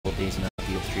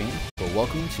stream, but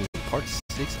welcome to part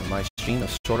 6 of my stream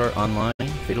of Sword Art Online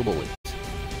Fatal Bullets.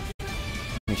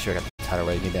 Make sure I got the title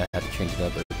right, maybe I have to change it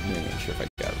up, but let me make sure if I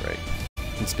got it right.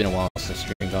 It's been a while since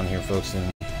I streamed on here, folks, and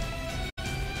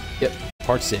yep,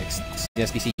 part 6,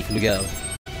 SBC Flugel.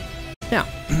 Now,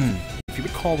 if you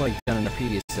recall what I've done in the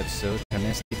previous episode, I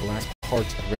messed up the last part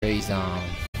of Rei's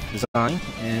design,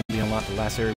 and we unlocked the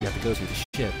last area we have to go to, the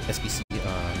ship, SBC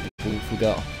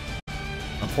Flugel.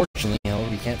 Unfortunately, however,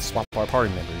 we can't swap our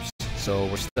party members, so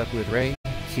we're stuck with Rei,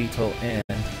 Kirito, and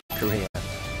Kureha.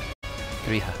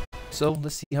 So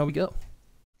let's see how we go.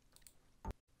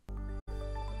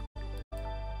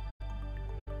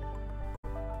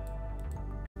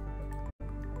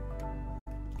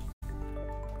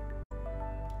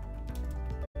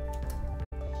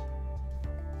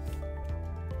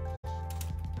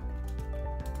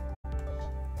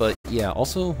 But yeah,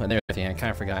 also another thing, I kind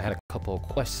of forgot I had a couple of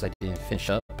quests I didn't finish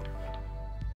up.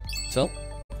 So,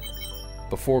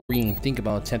 before we even think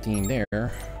about attempting there,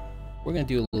 we're going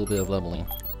to do a little bit of leveling.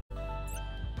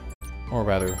 Or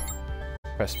rather,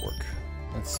 quest work.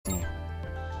 Let's see.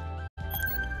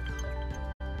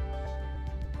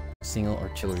 Single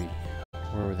artillery.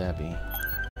 Where would that be?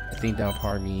 I think that would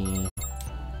probably be...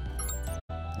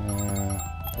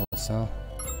 South?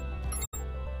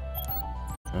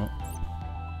 No.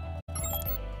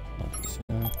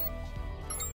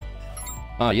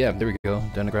 Oh yeah, there we go.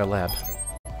 The underground lab.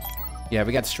 Yeah,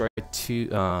 we got destroyed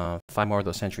 5 more of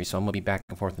those sentries, so I'm gonna be back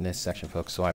and forth in this section,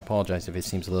 folks. So I apologize if it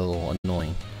seems a little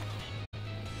annoying.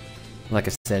 Like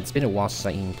I said, it's been a while since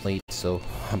I even played, so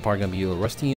I'm probably gonna be a little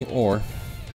rusty, or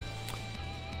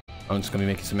I'm just gonna be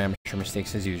making some amateur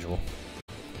mistakes as usual.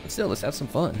 But still, let's have some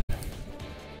fun.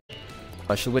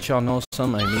 I should let y'all know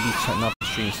some. I may be shutting off the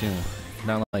stream soon.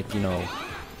 Not like, you know.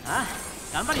 Ah,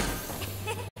 so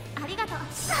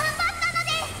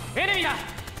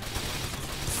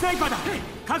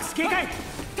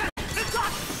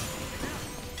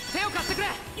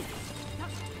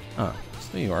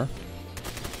there you are.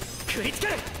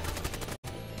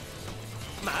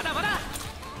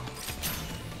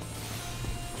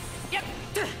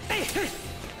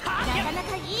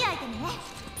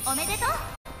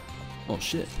 Oh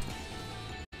shit.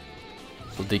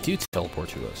 So they do teleport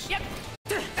to us.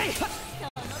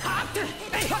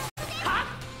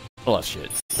 Oh shit.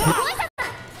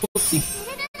 Oopsie.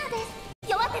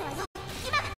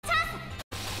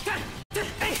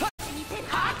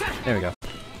 There we go.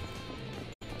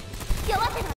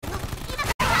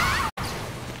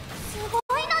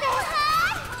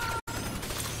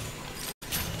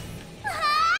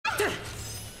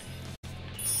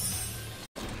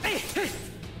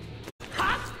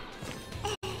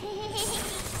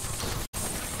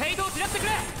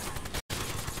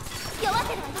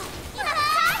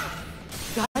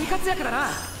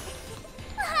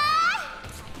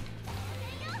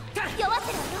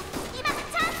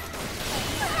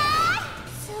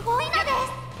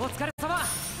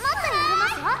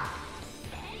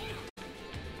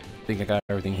 I think I got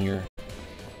everything here.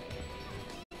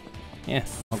 Yeah,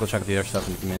 I'll go check out the other stuff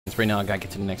in a few minutes. Right now I gotta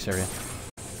get to the next area.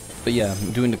 But yeah,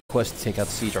 I'm doing the quest to take out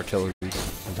the siege artillery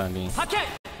for the time being.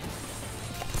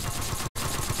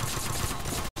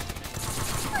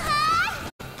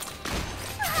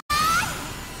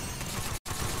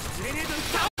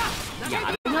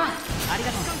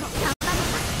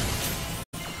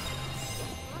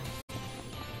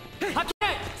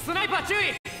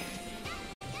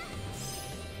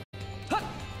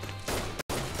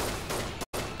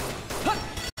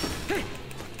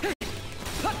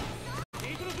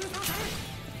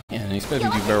 Yeah, and he's supposed to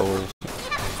do barrel rolls.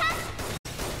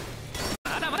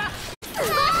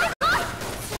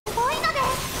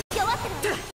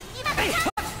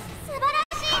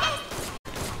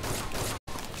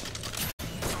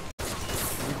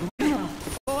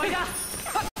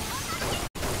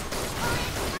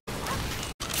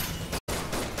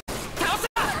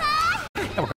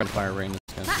 We're going to fire rain this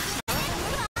time.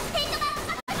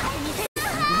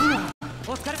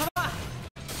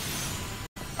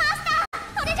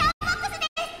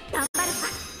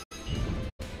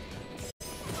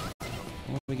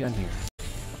 What do we got in here?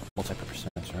 Multi-purpose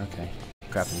sensor, okay.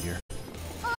 Crafting gear.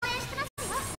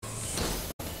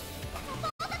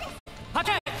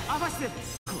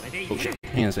 Oh shit.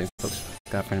 Hang on a second, folks.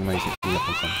 Gotta find my easy up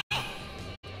on some.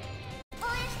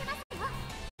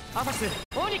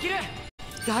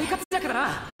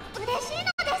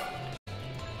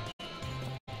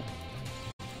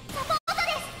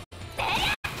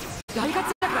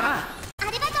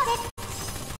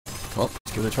 Well,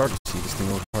 let's give it a charge to see this thing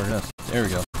will charge us. There we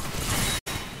go.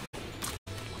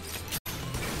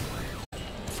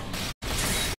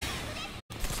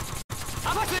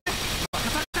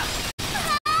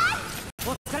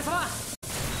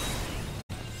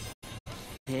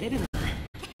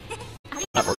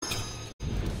 That worked.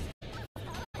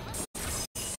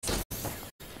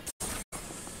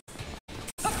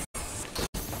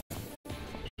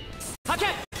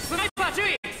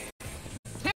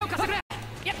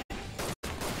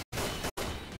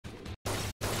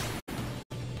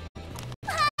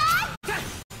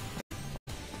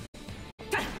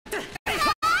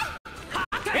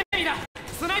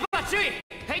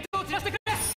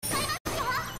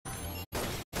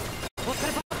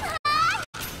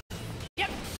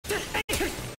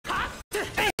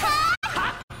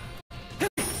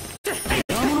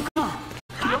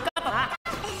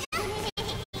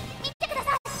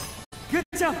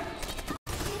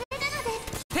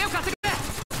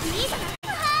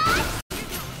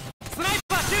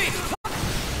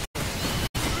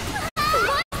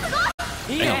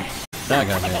 That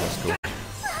guy made us cool.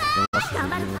 There must have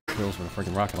been kills with a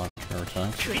freaking rocket launcher every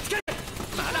time.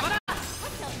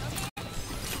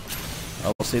 I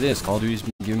will say this, Call of Duty's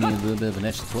been giving me a little bit of an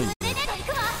edge to play.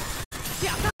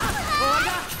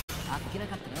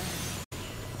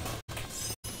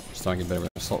 Just trying to get better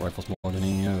at assault rifles more than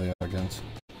any other guns.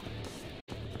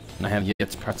 And I have yet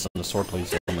to practice on the sword plate,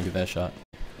 so I'm gonna give that a shot.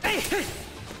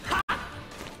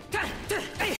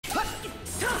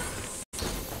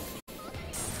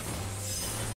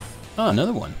 Oh,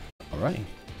 another one. Alrighty.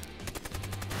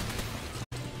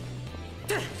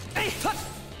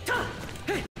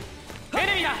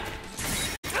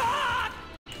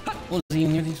 Was he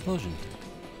near the explosion?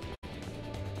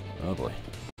 Oh boy.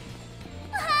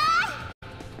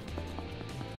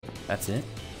 That's it?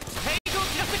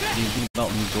 Do you think about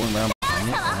me going around behind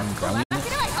it and I'm grounding it?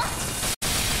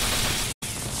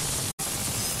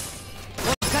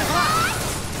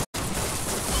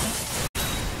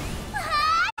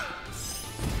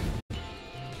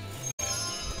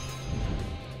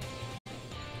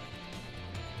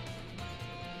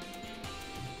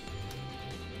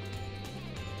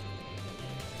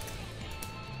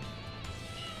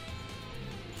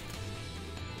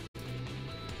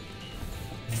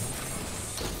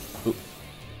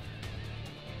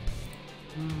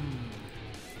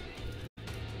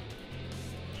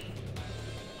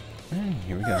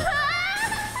 Here we go.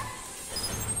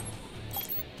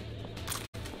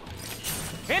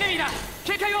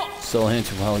 Still a hint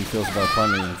of how he feels about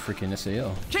climbing in freaking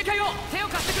SAO. If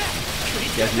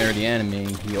you guys married the anime,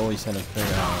 he always had a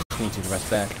clean to the rest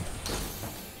back.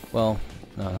 Well,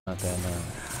 no, not that. No.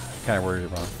 Kind of worded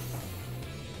it wrong.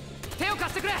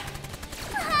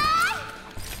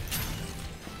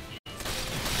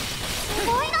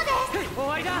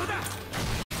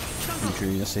 I'm sure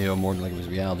you SAO more than like it was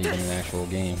reality than an actual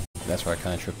game. That's where I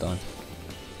kind of tripped on.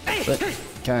 But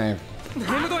kind of.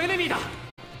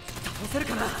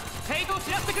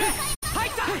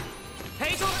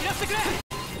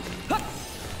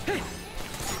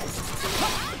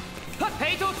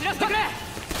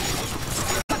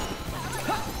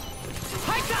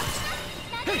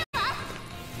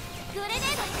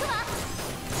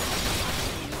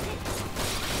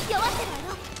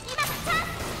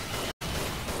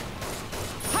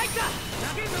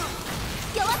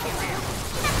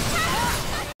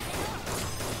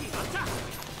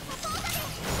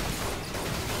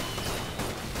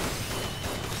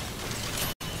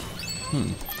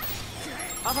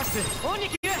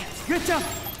 Good job.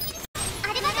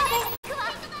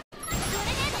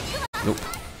 Nope.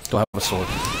 Still have a sword.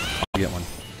 I'll get one.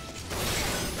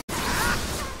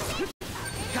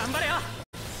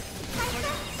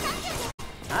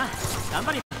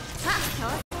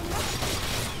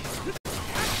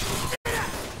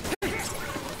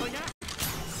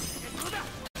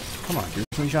 Come on, dude.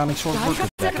 We gotta make sword work with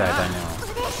that guy by now.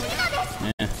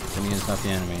 Yeah, to me it's not the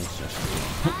enemy, it's just...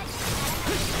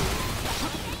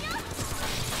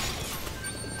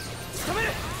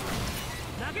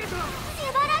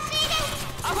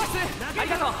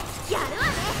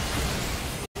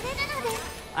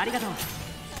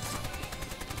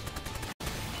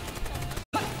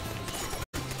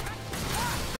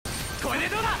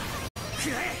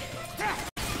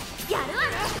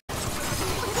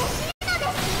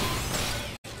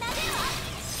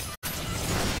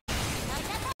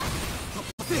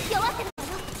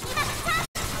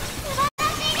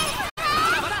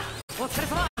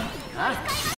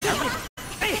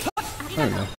 There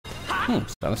we go.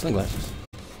 Style sunglasses.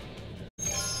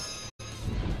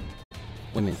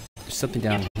 Wait a minute. There's something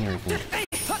down here, I think.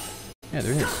 Yeah,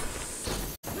 there is.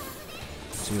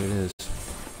 Let's see what it is.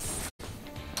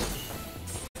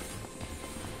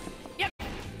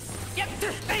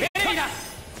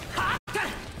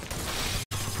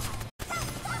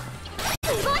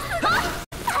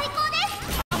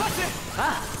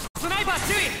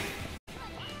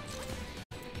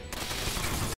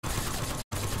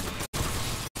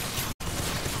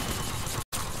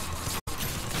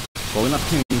 Going up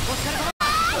to me.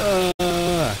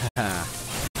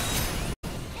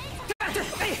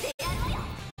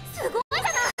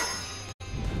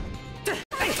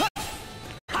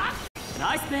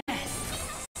 Nice miss.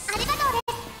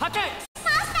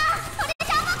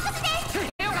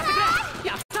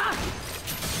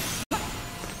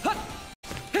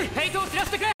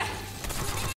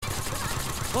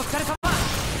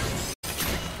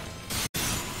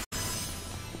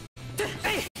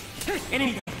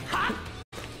 Enemy.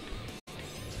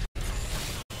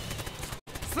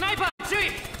 Sniper, 注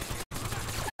意。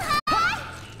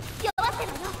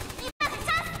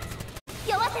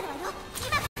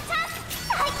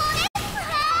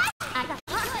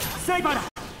スナイパーだ。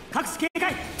各種警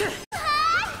戒。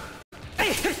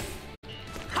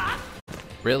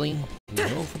Really?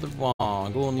 Go for the wall.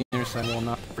 Go on the inner side wall,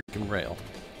 not the freaking rail.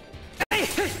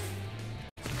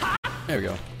 There we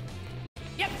go.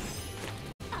 Yep.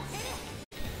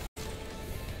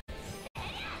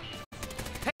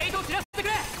 Hey, don't just stick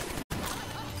there.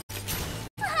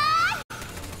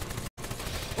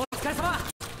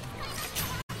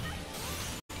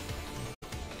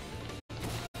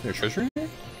 There's treasure in here?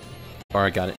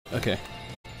 Alright, got it. Okay.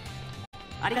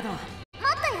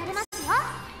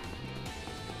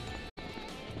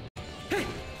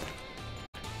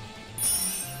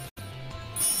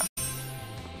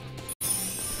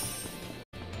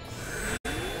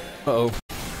 Uh-oh.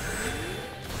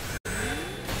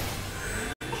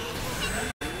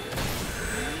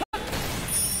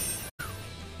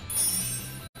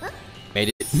 Made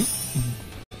it.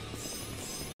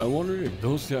 I wonder if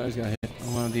those guys got hit.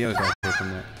 One of the other guys hit from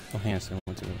that. Oh, Hanson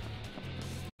went to it.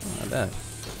 Not bad.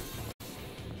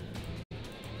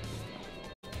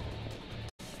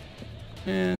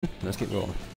 And let's get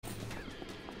rolling.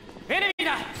 Enemy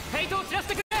da! Hey, don't just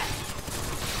stick there.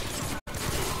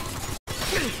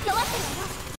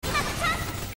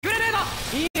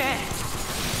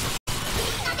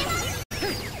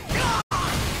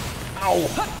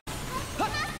 Ow!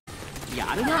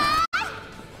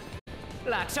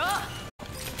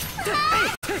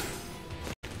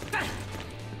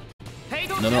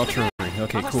 Another artillery.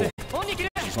 Okay, cool.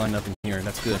 Just lined up in here.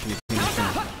 That's good.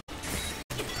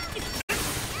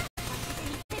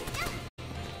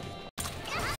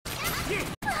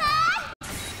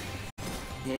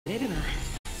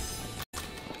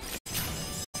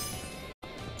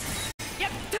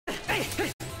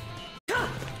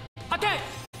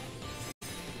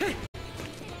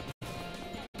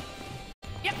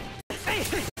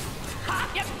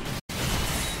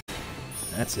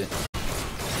 That's it.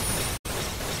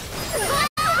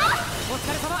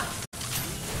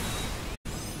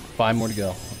 5 more to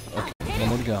go. Okay, 1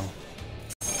 more to go.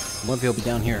 One of you will be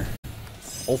down here.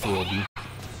 Hopefully will be.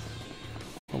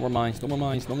 No more mines, no more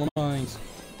mines, no more mines.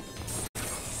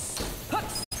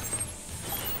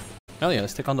 Hell yeah,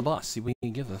 let's take on the boss, see what he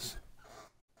can give us.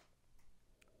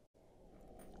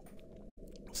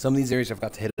 Some of these areas I've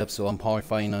got to hit up, so I'm probably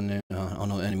fighting on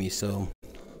no enemies, so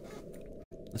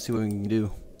let's see what we can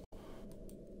do.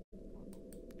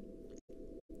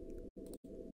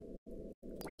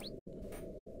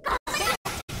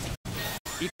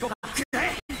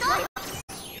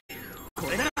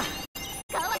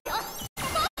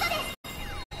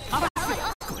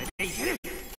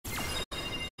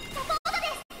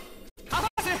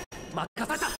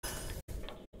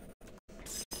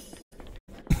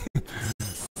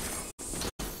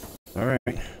 Alright.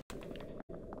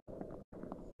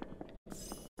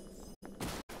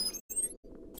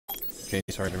 Okay,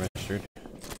 sorry to registered.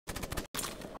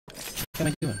 What am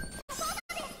I doing?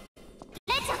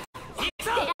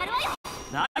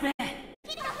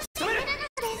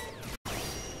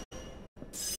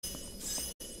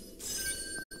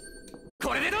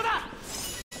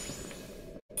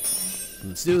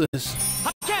 Let's do this.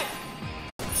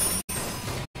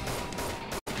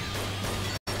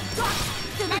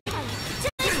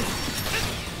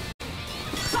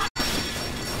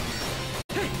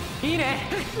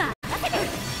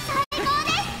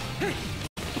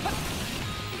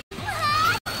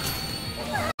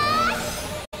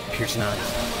 Piercing eyes.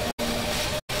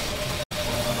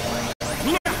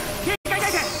 You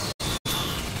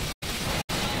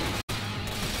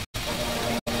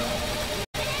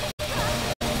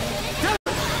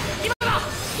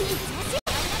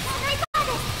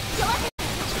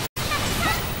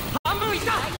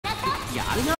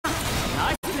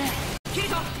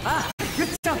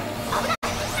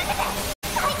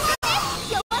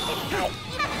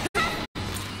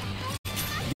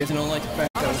guys don't like the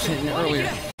fact that I was hitting it earlier.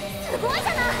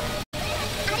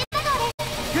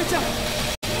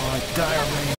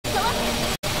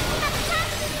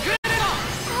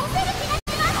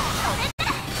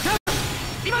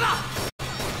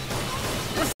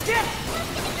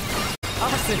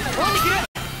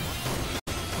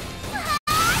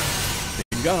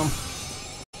 You got him.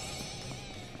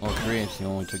 Oh, Koreans, he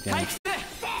only took damage.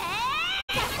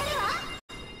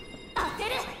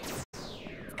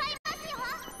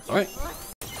 Alright.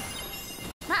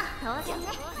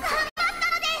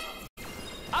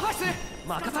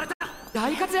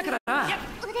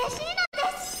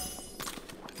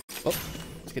 Oh,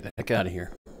 let's get the heck out of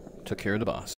here. Took care of the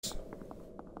boss.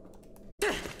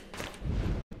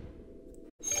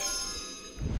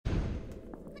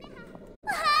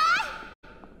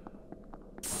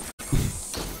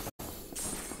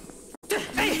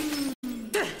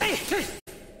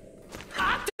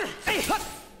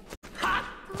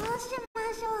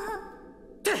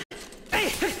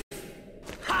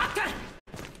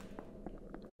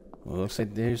 Well, looks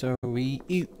like there's our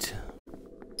re-eat.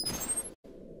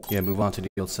 Yeah, move on to the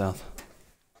old south.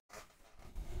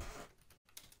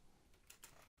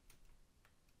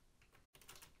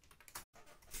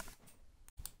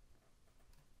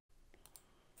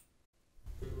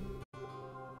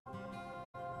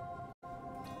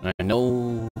 I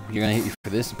know you're gonna hit me for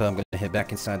this, but I'm gonna head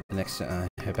back inside the next.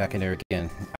 Head back in there again.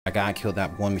 I gotta kill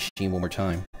that one machine one more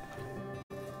time.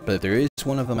 But if there is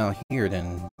one of them out here,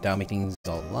 then that'll make things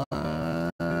a lot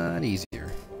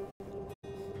easier.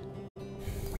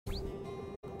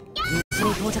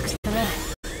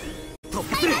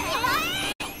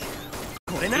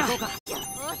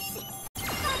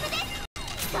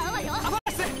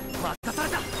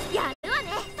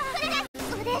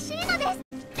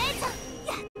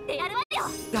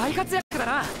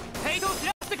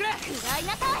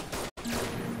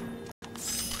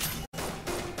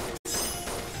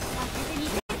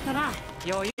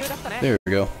 There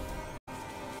we go.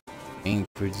 Aim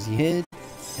for the head,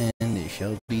 and it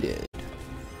shall be dead.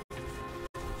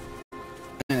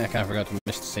 And I kind of forgot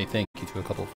to say thank you to a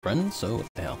couple of friends, so what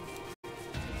the hell.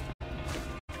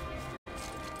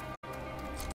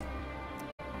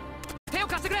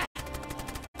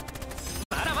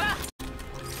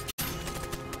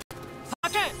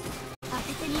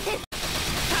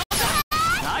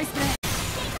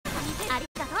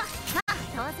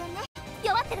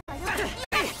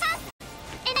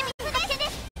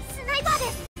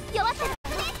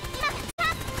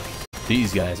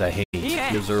 These guys I hate.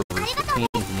 The observers, the pains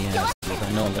in the ass.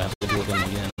 I know I'm gonna have to deal with them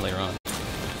again later on.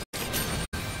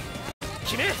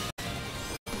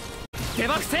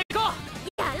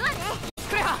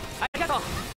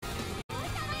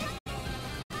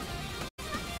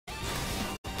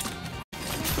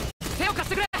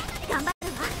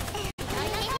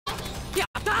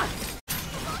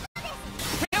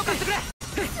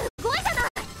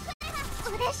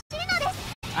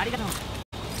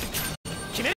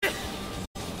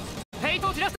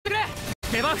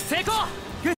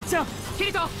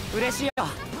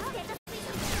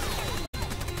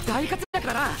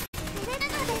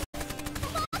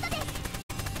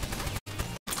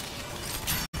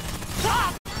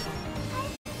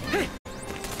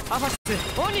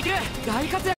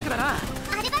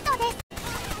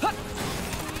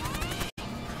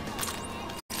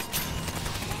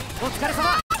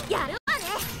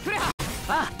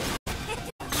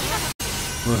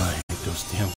 Right, those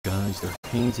damn guys, they're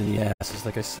pains in the asses,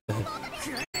 like I said.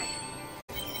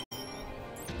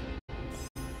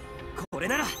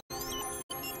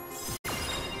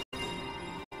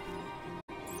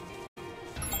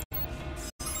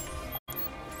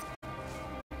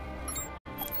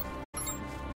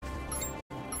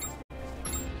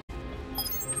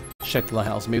 Check the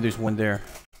lighthouse, maybe there's one there.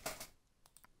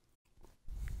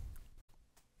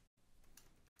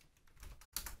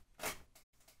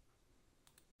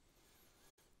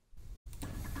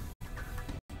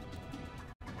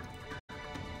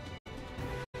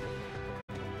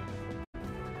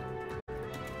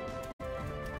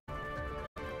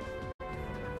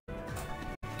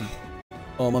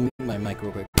 Oh, I'm gonna mute my mic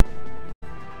real quick.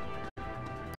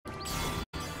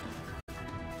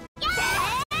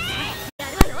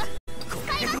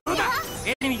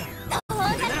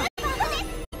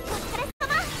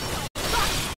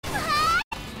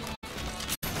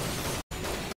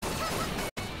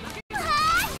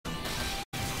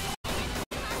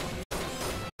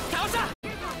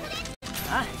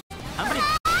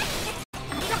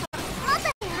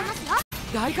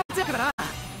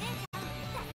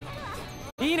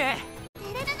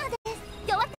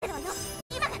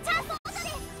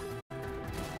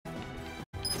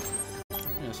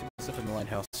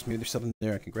 Maybe there's something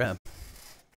there I can grab.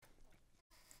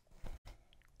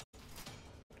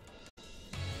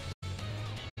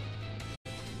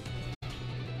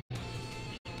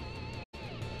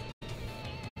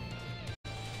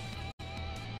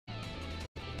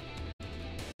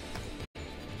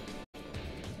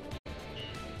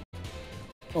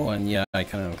 Oh, and yeah, I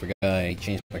kind of forgot I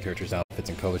changed my character's outfits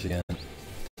and colors again. You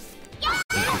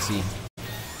can see.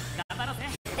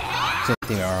 Same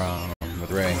thing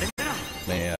with Rei.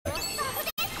 Yeah.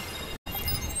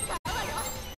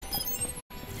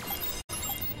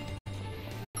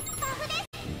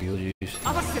 Beetlejuice.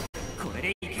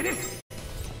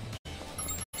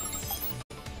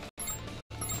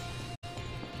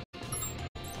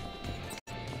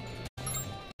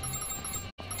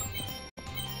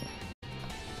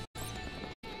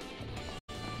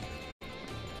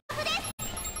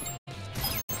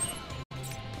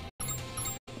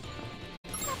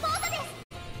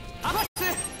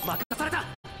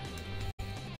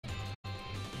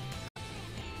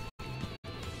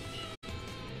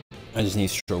 I just need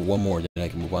to show one more, then I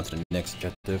can move on to the next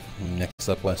objective, next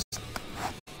subquest.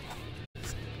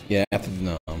 Yeah, after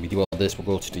we do all this, we'll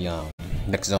go to the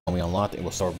next zone we unlocked, and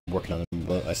we'll start working on it.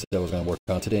 But I said I was going to work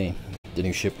on today, the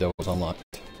new ship that was unlocked.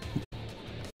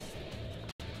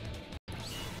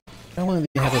 How long do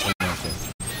you have this one now, too?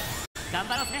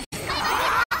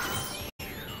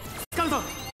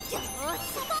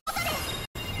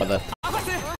 By the...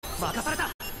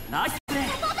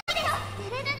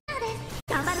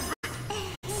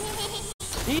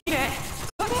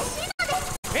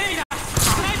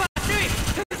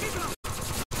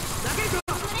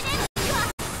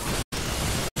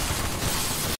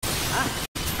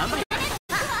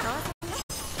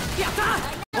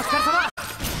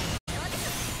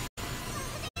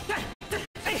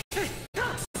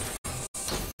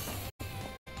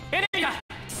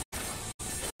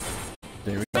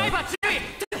 There we go.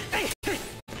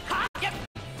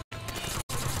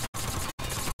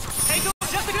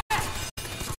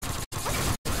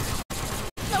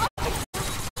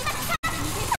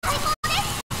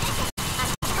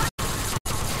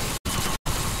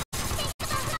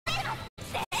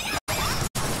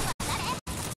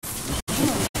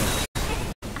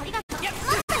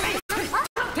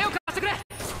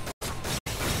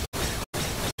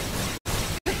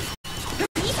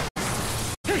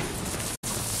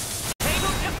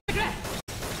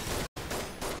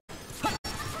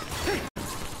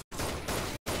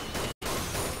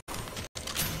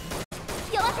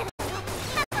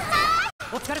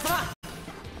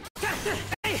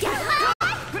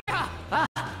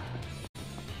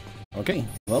 Okay,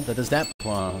 well that does that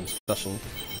special.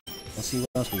 Let's see what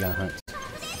else we got. Hunt.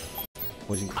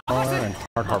 Poison car and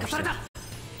hard harvester.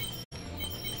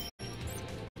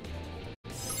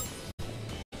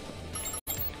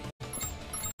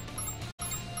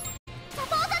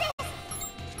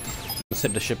 Let's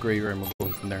hit the ship graveyard and we'll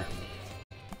go from there.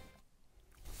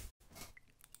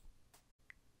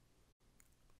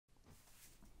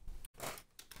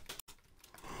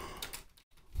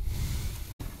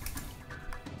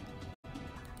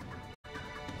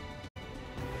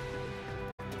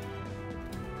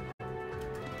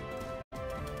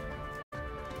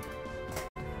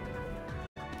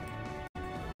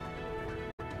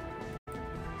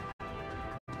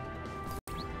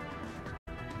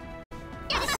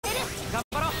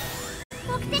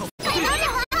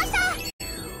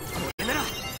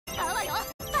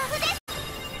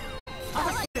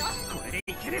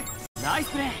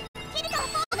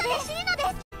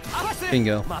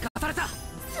 Bingo.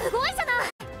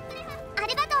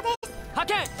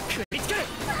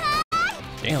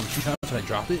 Damn, 2 times did I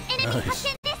drop it?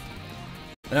 Nice.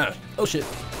 Ah, oh shit.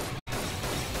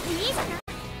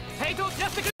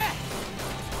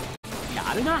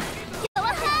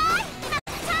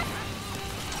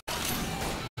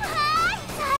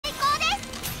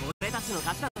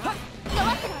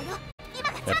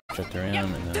 Checked around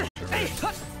and then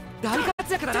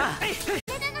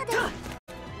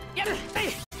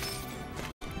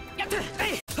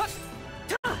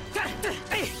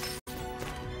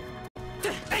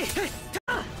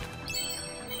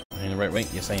in the right way?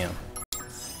 Yes, I am.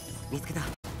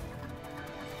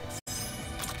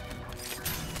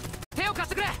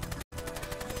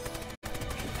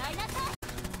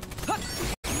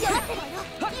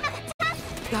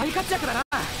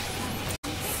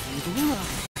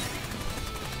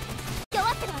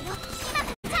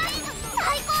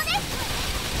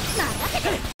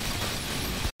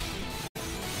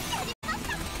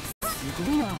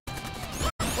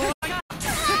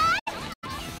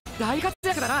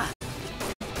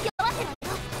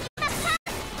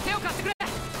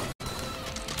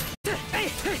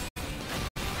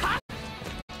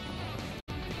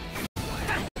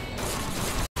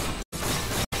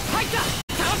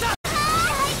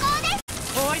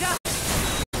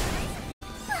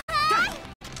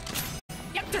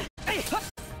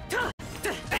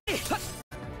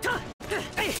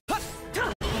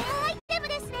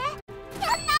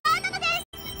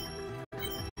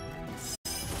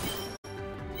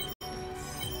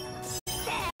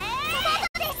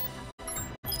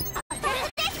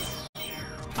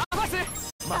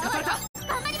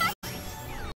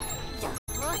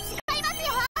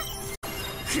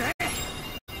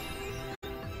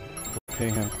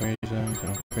 Okay,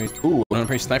 praise. Ooh, an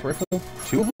unpraised sniper rifle?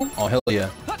 2 of them? Oh, hell yeah.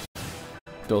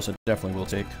 Those I definitely will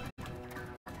take.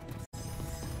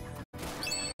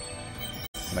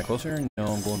 Am I closer? No,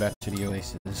 I'm going back to the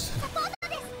oasis.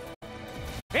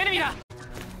 Enemy da!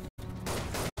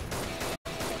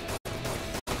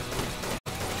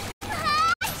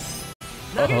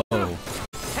 Oh.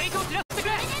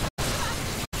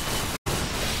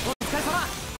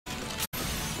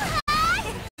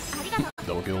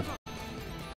 Double kill.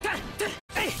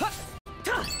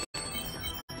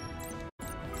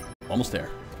 Almost there.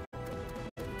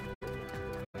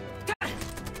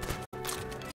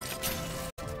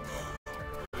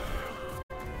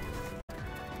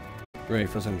 Great,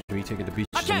 first time to retake at the beach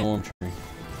is a norm tree.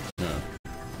 No.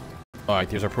 Alright,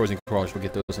 there's our pros and cons. We'll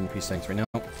get those in P6 right now.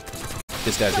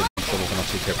 This guy's getting in trouble, and I'll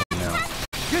take care of him now.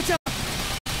 Good job!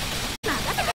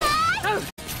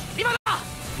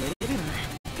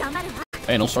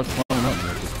 Hey, don't start climbing up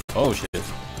here. Oh shit.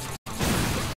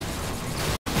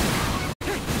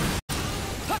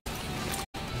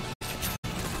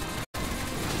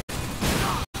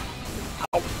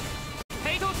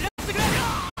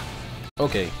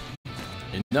 Okay.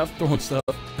 Enough throwing stuff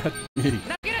at me.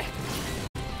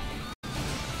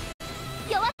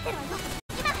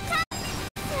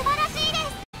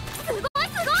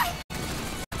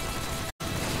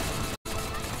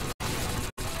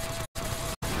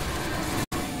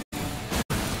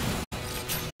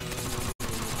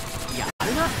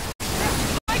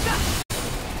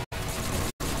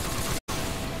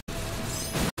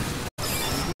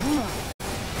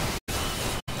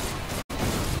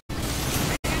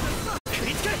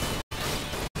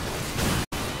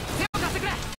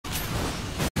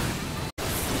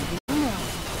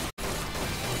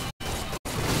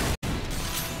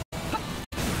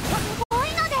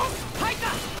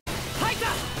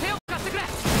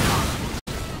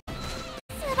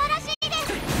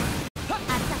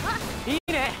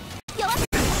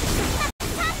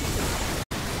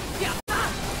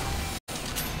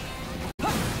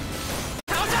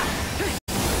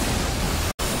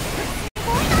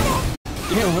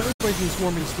 Yeah, everybody's been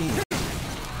swarming steam.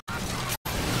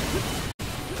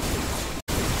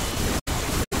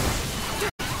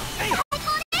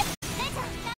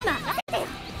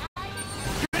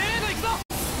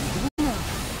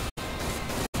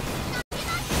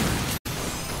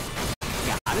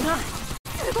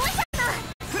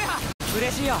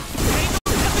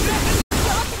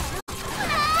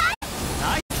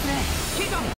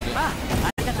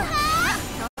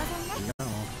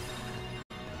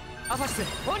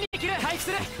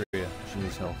 Korea, she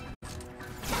needs help.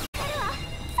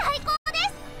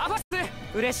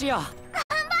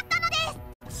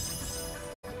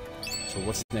 So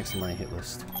what's next on my hit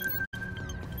list?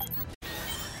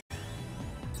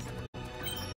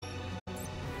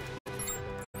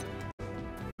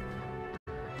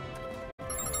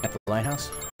 At the lighthouse?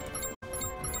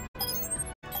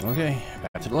 Okay,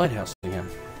 back to the lighthouse again.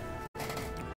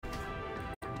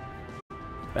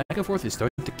 Back and forth is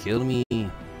starting to kill me.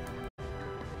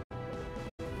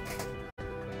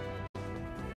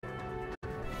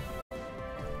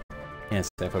 Yeah,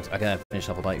 so folks, I gotta finish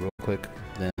off a bite real quick,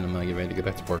 then I'm gonna get ready to get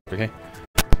back to work, okay?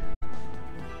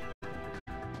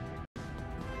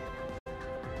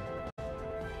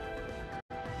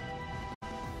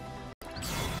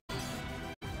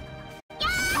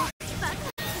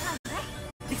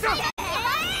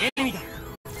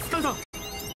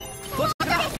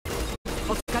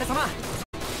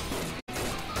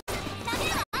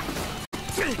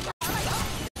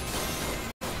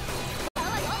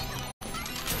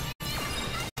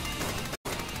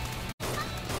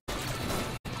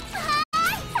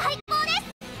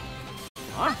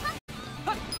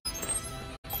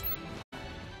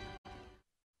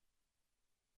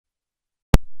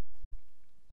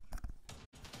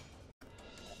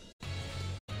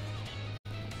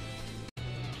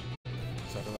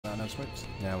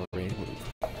 Now we're ready to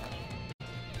move.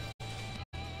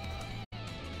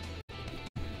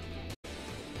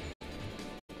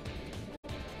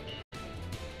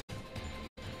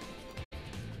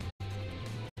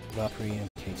 Valkyrie and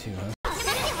K2, huh?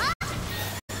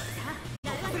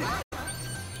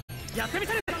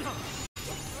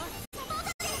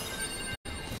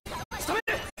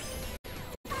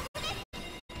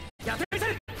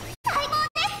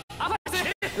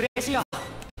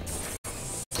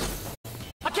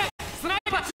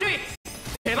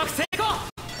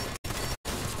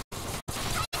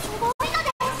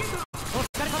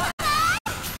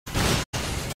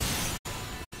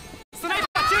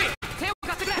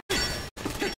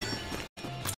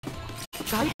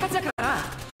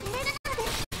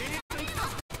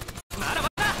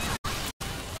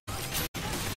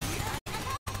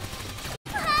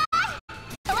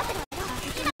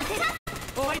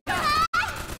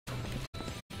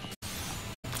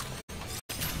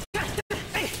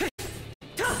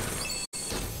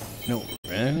 No,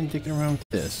 we're not digging around with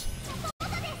this.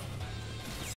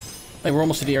 Hey, we're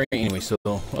almost to the area anyway, so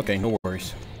okay, no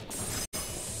worries.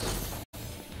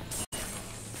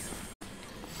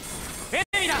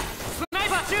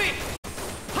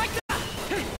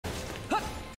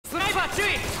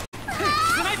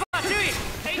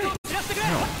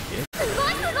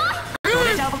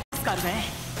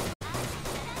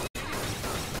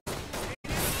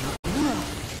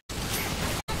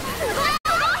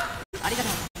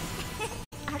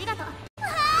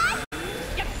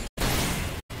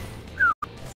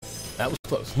 That was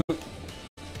close.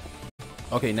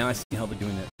 Okay, now I see how they're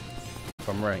doing it. If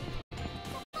I'm right.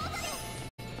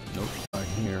 Nope, not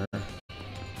here. I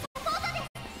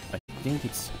think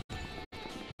it's...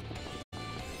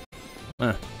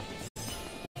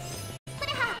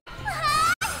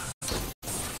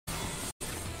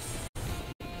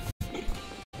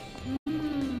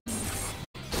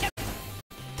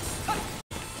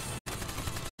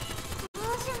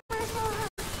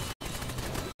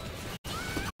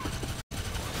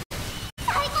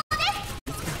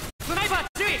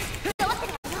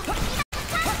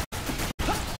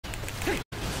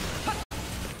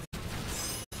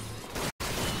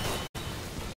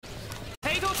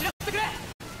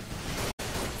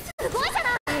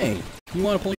 Hey, you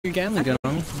want to pull your Gatling gun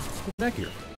on me? Get back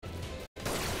here.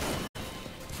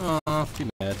 Aw, too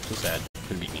bad. So sad.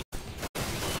 Couldn't beat me.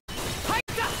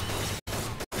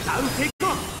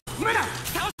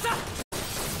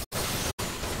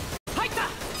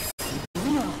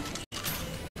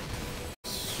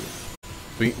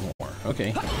 Three more.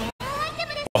 Okay.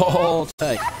 Oh,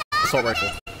 tight. Assault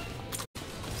rifle.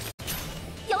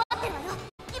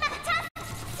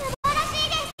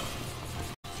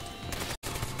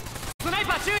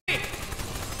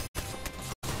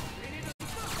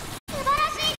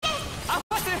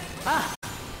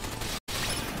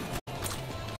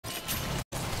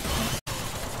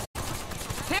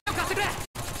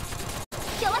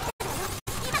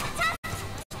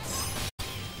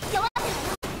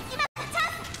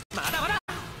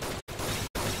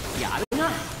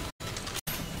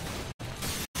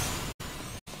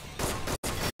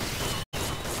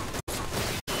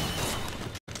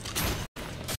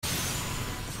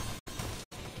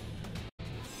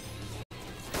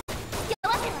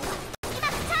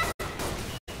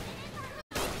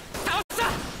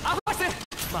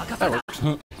 That works.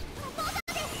 Damn.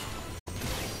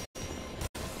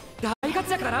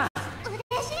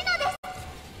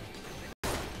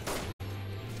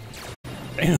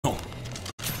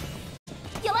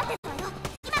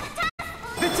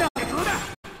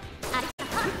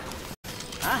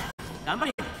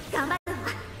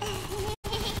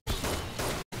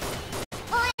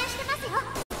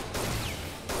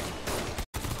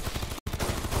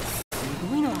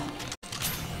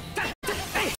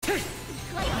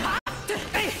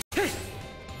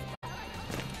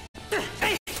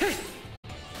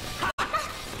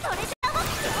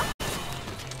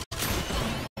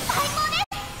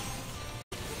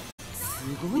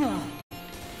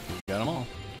 Got them all.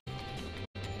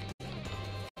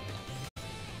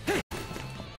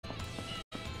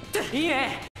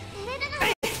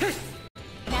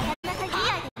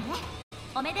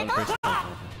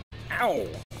 Ow!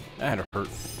 That had to hurt.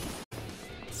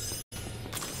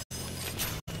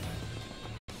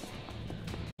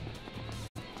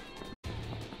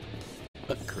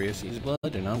 But Kureha sees blood,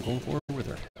 and I'm going forward with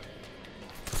her.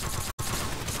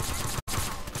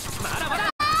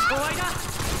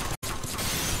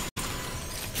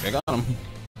 I got him.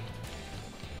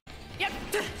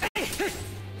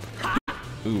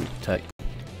 Ooh, tight.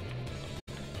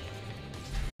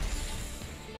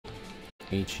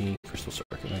 HE crystal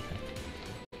circuit. Okay.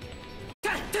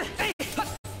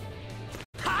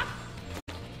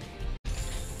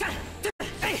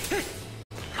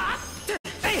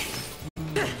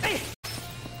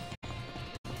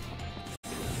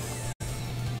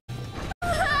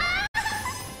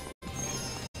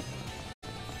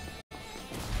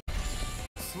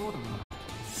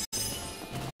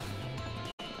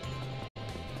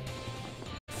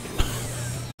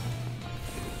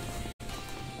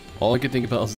 All I could think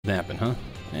about was napping, huh?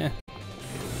 Yeah.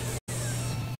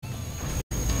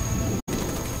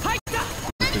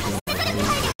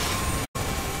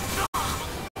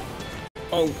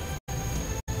 Oh.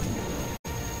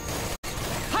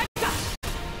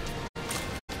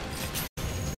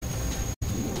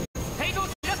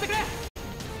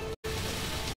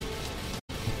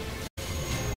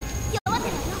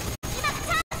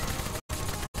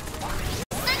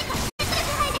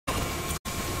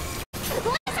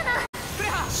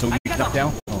 So you knocked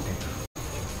down? Okay.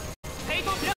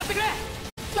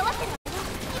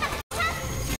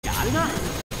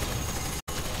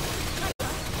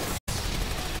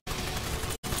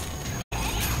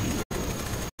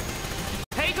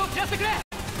 散らしてくれ。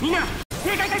みんな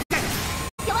警戒態勢。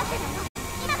弱ってるの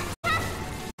今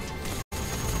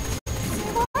す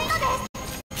ごいので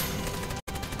す。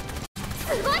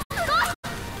すごいすごい。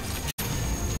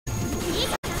いいじゃ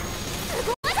ない、す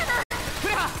ごいじゃない。ク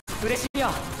レハ嬉しいよ。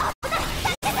危ない、助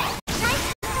けて。ナイ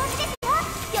ス調子ですよ。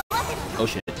弱ってるの Oh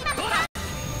shit. どうだ。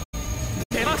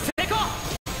出番成功。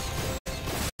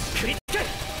クリック。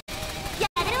や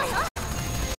れるわよ。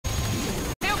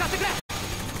手を貸してくれ。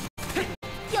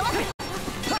弱ってる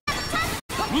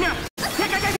みんな警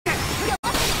戒態勢。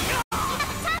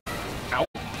Ow.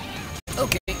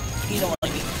 Okay, you don't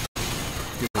like me.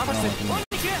 アバスポイント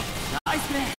9。ナイス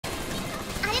プレー。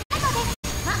ありがとうです。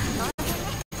あ、当然ね。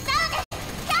なので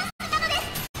キャンセルなのです。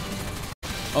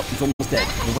 Oh, he's almost dead.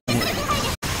 Move on here.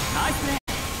 ナイスプレー。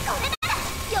これなら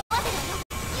弱ってるわよ。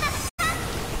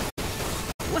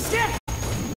今押して。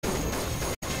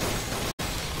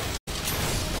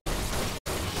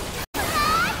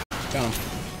Got him.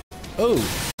 Oh,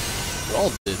 we're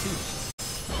all dead too.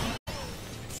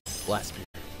 Blast spear.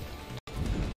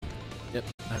 Yep,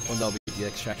 that one that'll be the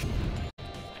extraction.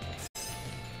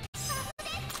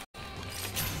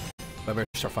 I better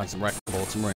start finding some wrecking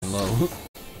bolts. I'm running low.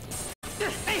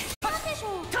 なんでしょ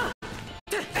う。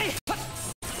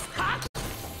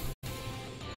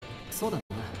そうだな。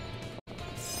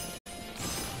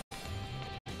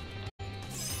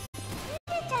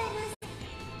出ちゃいます。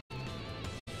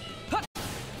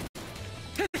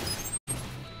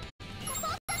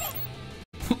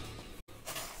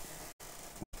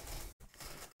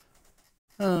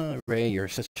 Ray, you're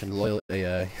such a loyal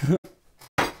AI.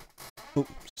 Oh,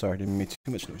 sorry, didn't make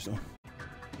too much noise though.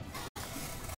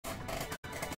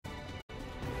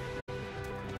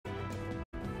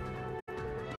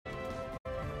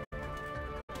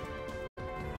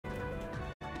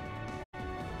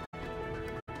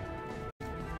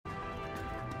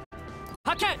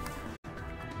 Hakken!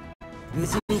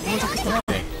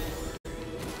 Okay.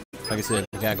 Like I said,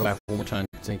 I gotta go back one more time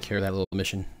to take care of that little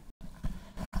mission.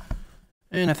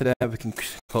 And after that, we can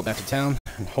go back to town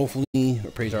and hopefully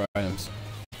appraise our items.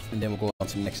 And then we'll go on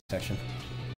to the next section.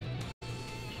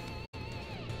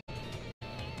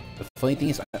 The funny thing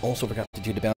is, I also forgot to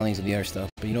do the bounties and the other stuff.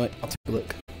 But you know what? I'll take a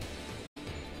look.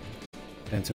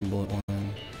 Phantom bullet one.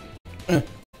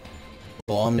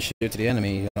 Well, I'm gonna shoot to the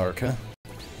enemy, Arca.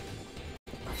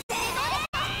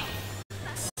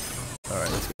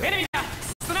 Alright, let's go. エネミーだ。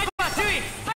スナイパー注意。入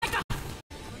った。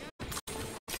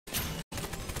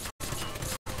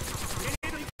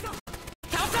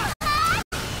倒した。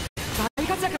大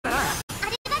活躍だな。あ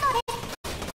りがとうです。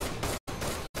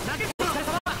投げてお疲れ様。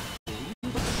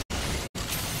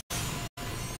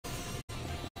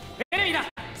エネミーだ。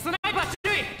スナイパー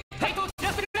注意。対等を散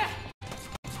らしてくれ。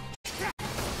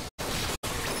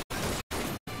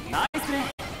ナイスプレー。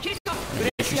キリッと。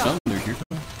嬉しいよ。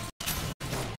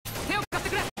手を貸して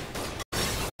くれ。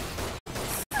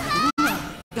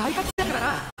大活躍だ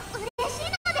な。嬉しい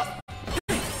ので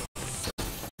す。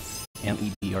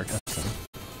 MEB Arca.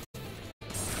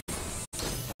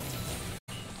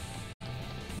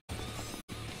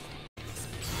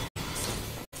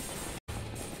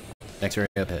 Next area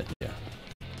up ahead, yeah.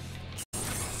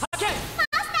 発見。マ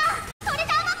スター、トレ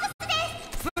ジャーボックスで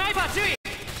す。スナイパー注意。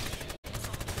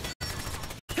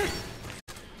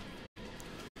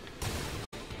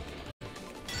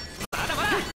まだまだ。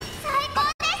最高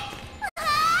で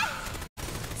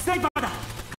す。スナイパーだ。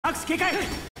各種警戒。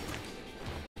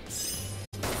ス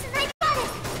ナイパーです。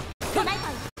スナイパ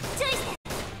ーよ、注意して。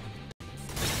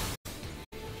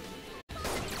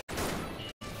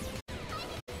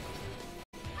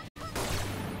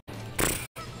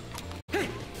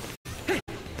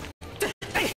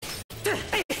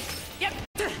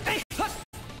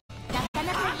なか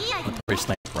なかいいアイテム。 Great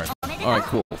sniper rifle. Alright,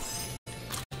 cool.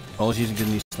 Always using good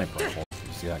new sniper rifle.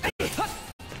 See that?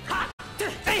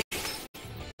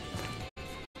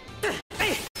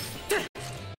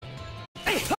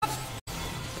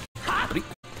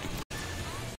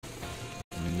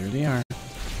 And there they are.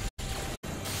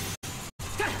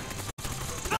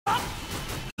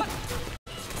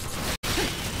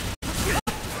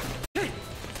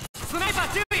 スナイパ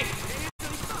ー注意。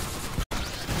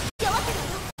弱ってるわ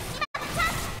よ。今チャ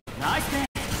ンス。ナイスね。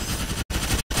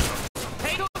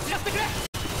ペイドを散らしてくれ。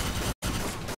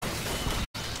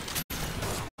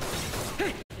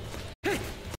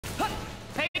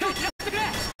ペイドを散らしてくれ。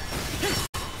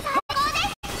最高です。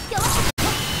弱ってる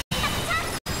わよ。今チャン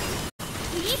ス。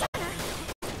いいじゃない。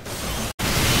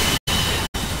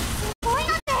すごいの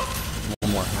です。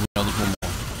 One more. I know there's one more.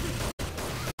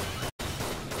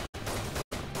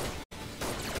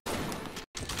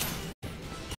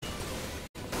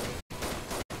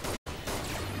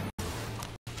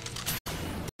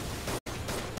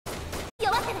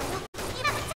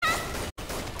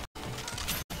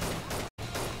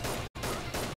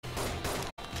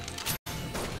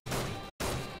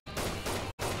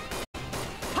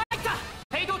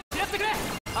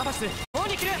 スオ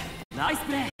ニクルナイス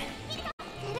プレー。セ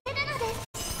レルナです。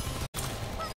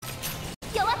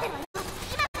弱ってるわよ。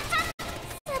今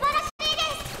素晴らしいで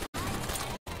す。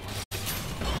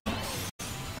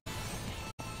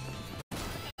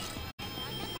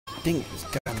Dang it, it's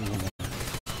got me in there.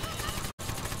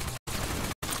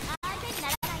 相手にな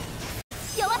らない。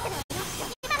弱ってるわよ。今助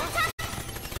けてください。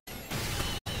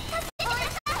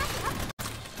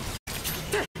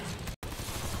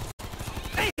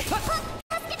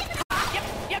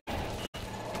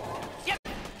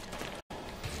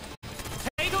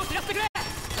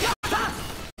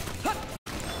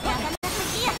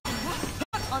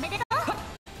おめでとう。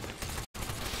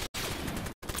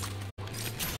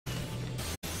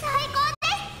最高で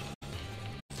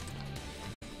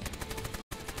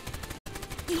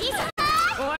す。いいじゃない。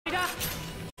終わりだ。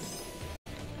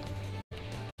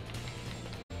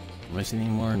 Missing any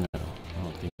more? No, I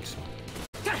don't think so.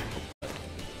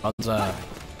 Outside.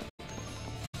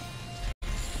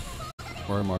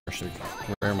 Where monster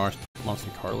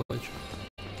cartilage?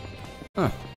 Huh.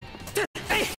 There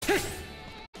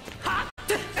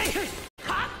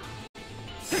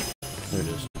it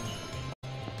is.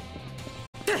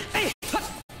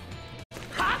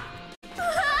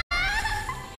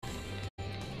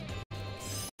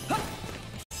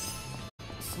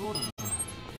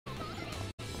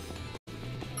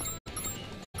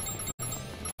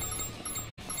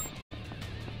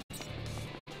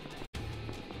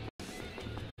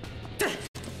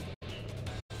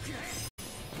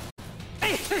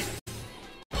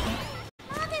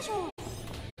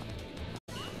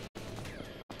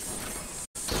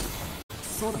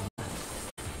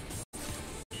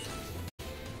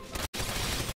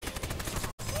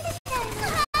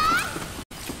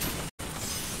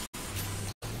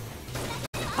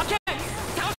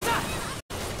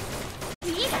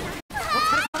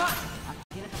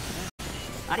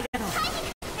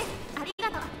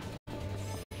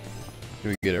 Did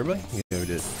we get everybody? Yeah, we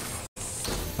did.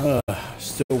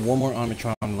 Still one more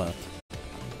Omnitron left.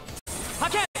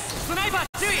 Huzzah!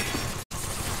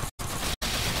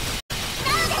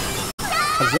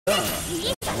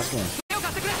 Last one.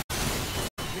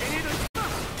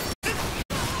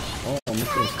 Oh, I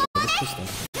missed this. This pistol.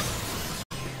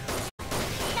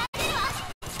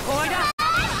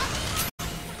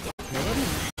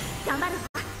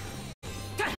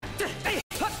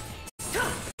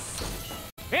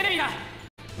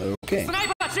 Okay.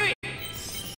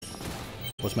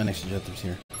 What's my next objectives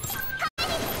here?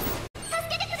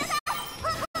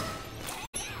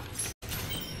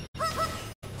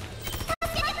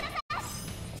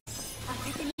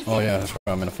 Oh yeah, that's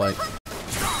why I'm in a fight.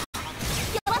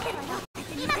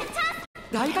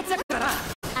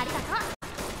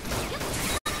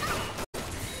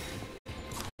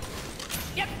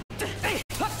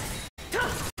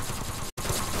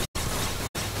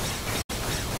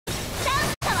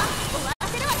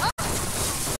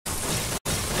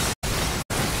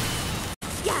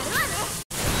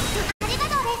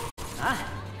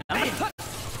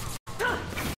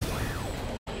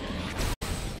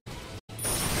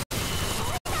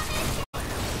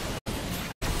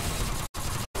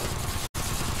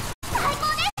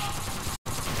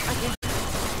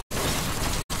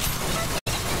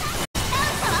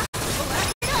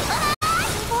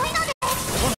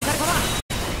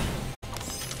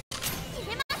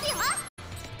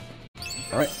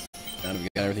 Alright, now that we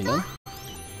got everything done,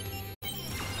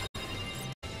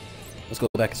 let's go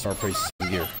back and start placing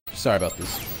some gear. Sorry about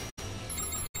this.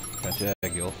 Got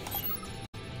that gil.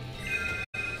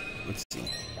 Let's see.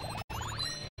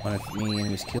 1 enemy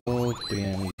enemies killed, 3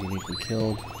 enemies uniquely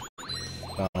killed,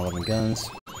 found 11 guns,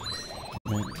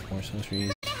 4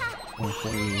 accessories,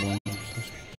 141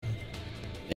 accessories.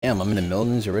 Damn, I'm in the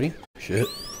millions already? Shit.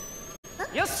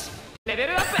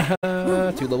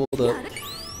 Two leveled up.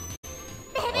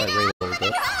 Alright, Ray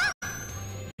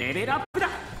leveled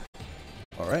up.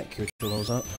 Alright, Kirito levels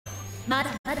up.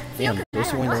 Damn,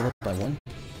 those are going to level up by 1.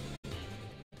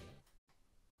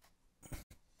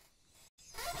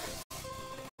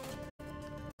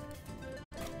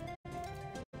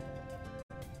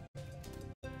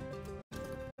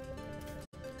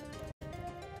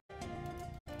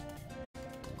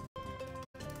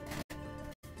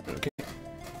 Okay.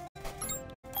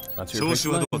 調子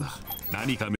はどうだ。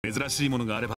何か珍しいもの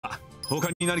があれば他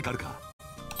に何かあるか。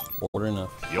 Order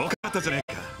enough. よかったじゃね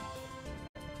えか。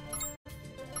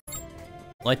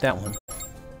 Like that one.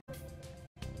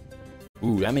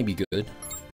 Ooh, that may be good.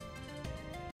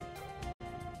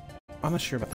 I'm not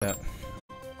sure about that.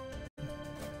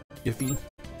 Iffy.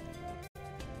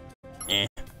 Eh.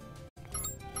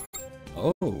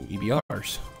 Oh,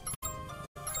 EBRs.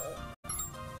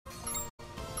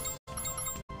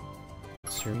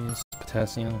 Serious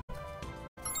potassium.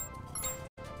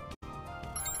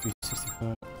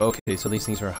 364. Okay, so these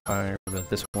things are higher, but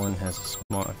this one has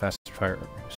a faster fire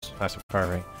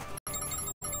rate.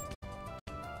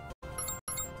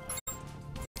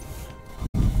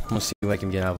 I'm gonna see what I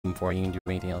can get out of them before you can do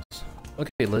anything else.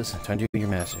 Okay, Liz, time to do your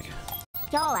magic.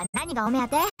 今日は何がお目当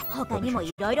て？他にも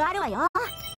いろいろあるわよ。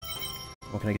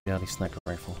 What can I get out of these sniper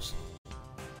rifles?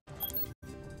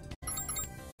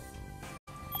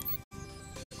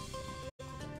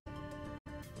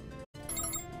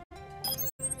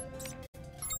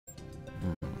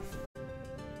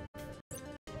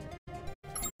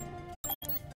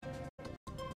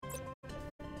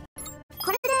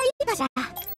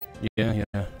 Yeah,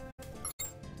 yeah.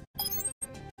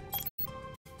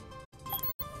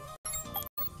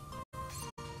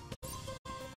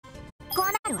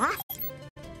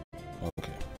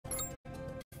 Okay.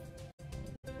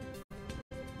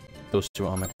 Those two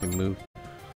automatically move.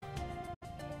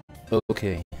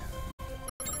 Okay.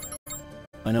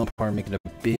 I know I'm probably making a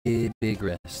big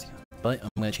rest, but I'm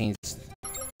gonna change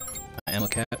my ammo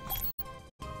cap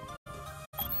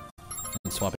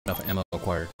and swap it out for ammo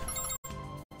acquired.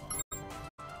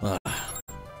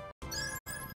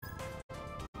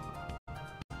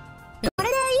 Yep.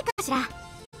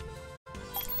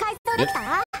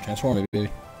 Transform it, baby.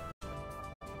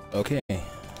 Okay.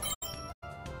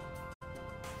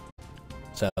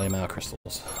 Sadly, I'm out of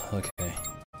crystals. Okay.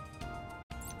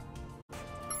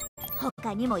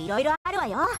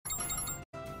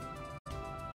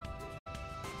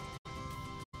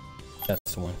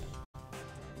 That's the one.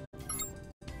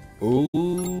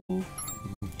 Ooh.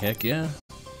 Heck yeah.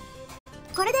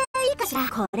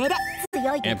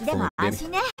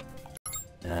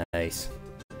 Nice.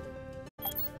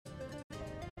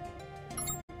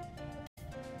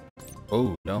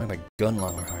 Oh, no, I have my gun a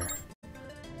lot more higher.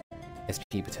 SP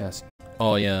pt6.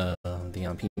 Oh yeah, the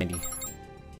P90.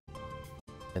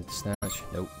 And snatch.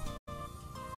 Nope.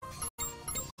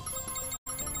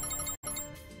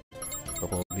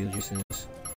 Couple of beetle juices.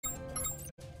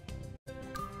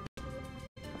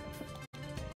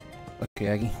 Okay,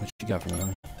 Aggie, what you got for me,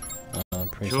 homie?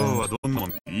 Praise hands.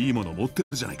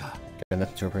 Got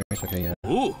nothing to appraise? Okay, yeah.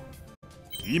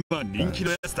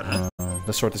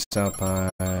 Let's sort this out by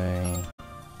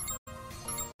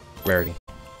rarity.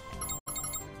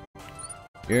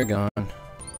 You're gone.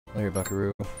 Larry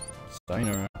Buckaroo.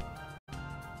 Sayonara.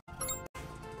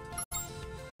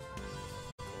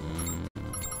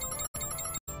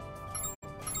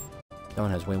 That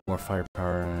one has way more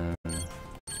firepower.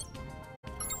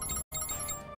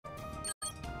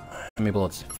 How many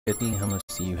bullets? 50? How much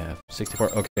do you have?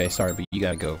 64? Okay, sorry, but you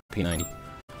gotta go. P90.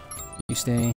 You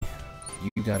stay.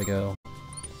 You gotta go.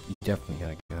 You definitely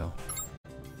gotta go.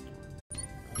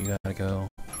 You gotta go.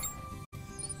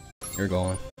 You're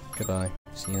going. Goodbye.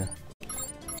 See ya.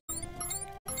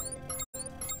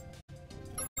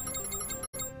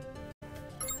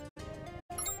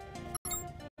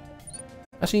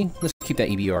 Actually, let's keep that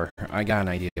EBR. I got an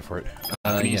idea for it.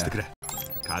 Yeah.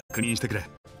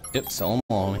 Yep, sell them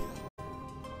all.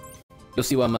 You'll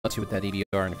see what I'm up to with that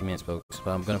EBR in a few minutes, folks.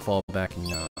 But I'm gonna fall back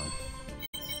and oh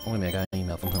wait a minute, I got an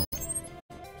email from whom?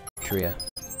 Kureha.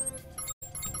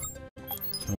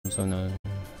 So no.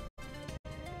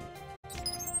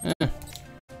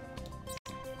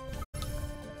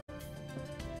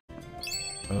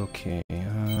 Okay,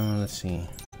 let's see.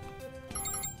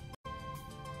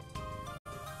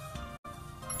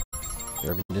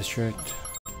 Urban District.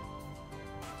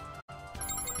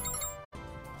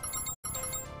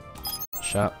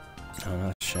 Shop. Oh,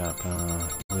 not shop.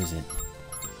 What is it?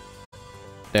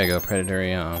 There you go,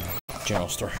 Predatory General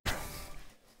Store.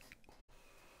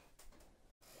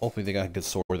 Hopefully they got a good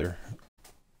sword there.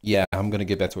 Yeah, I'm gonna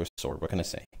get back to a sword. What can I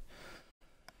say?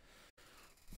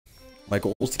 My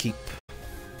goal is to keep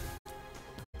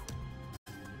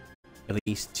at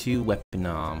least 2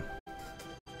 weapon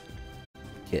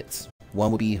kits.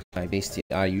 One would be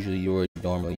I usually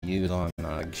normally use on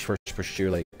first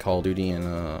person like Call of Duty and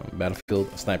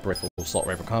Battlefield, a sniper rifle, assault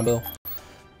rifle combo.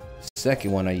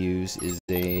 Second one I use is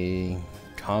a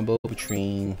combo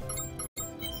between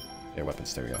their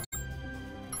weapons. There we go.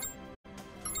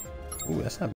 Ooh,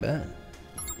 that's not bad.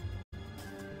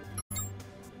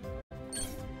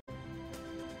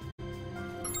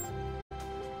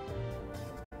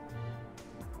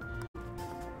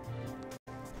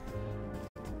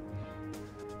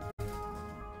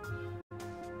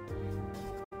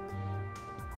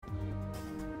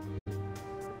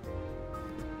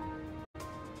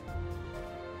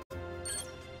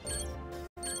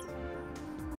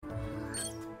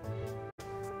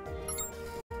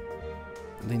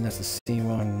 I think that's the same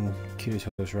one Kirito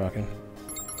was rocking.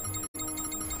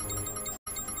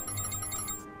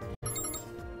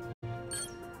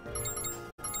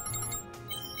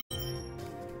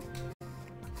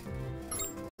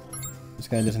 This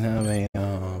guy doesn't have a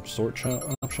sword shot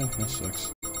option. That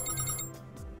sucks.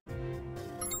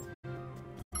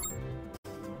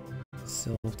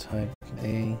 Silv type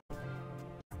A.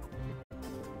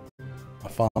 A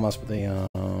FAMAS with a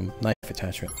knife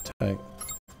attachment type.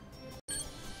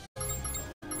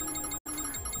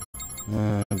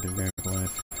 Barbaric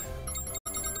life.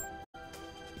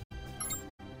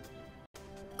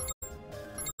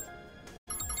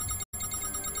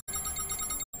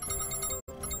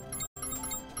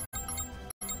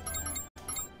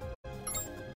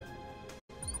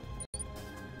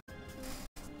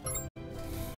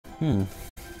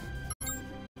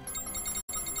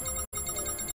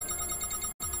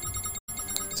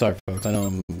 Sorry, folks. I know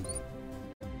I'm.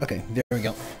 Okay, there we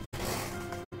go.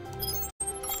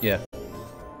 Yeah.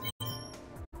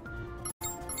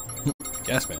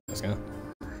 Gas mask, huh?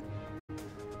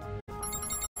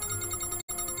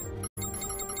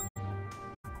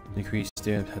 Decrease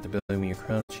depth at the ability when you're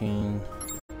crouching.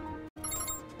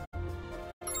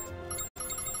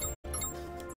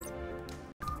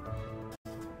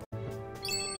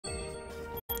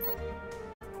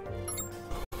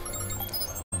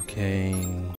 Okay.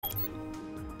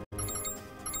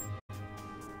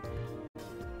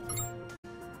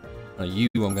 You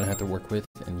I'm gonna have to work with,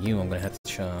 and you I'm gonna have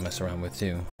to mess around with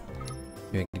too.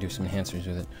 Maybe I can do some enhancers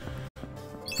with it.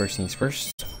 First things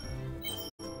first.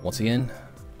 Once again,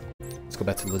 let's go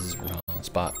back to Liz's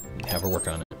spot and have her work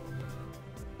on it.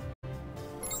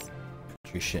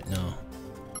 Your shit now.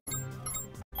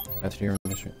 Back to your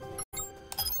district.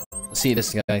 Let's see,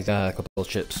 this guy's got a couple of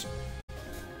chips.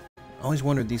 I always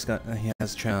wondered these guys, he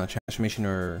has transformation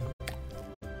or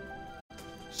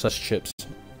such chips.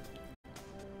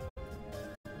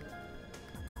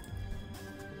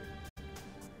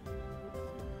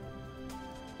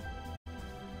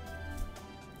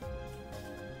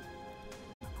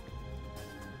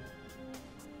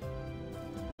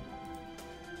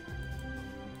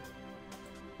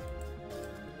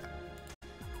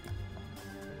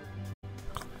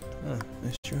 Oh,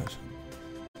 nice choice.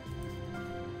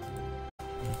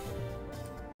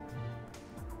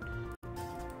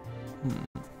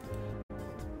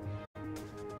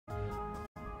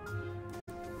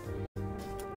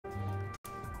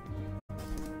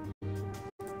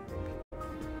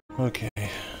 Okay.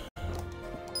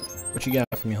 What you got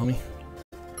for me, homie?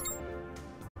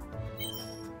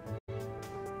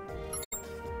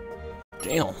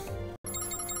 Damn.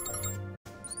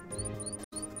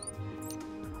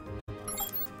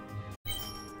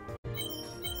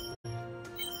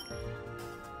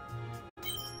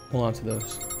 Hold on to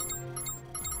those.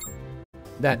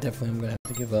 That definitely I'm gonna have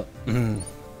to give up. You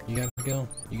gotta go.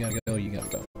 You gotta go. You gotta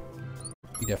go.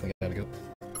 You definitely gotta go.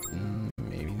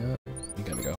 Maybe not. You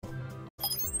gotta go.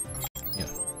 Yeah.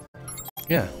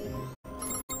 Yeah.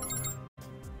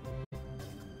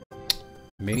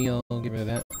 Maybe I'll get rid of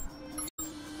that.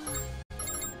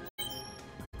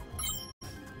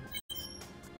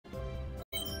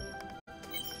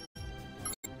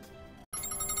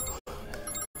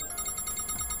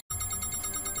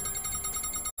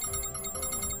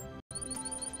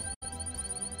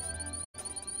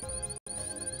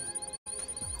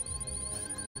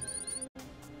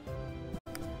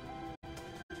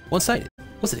 One-sided.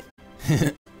 What's it?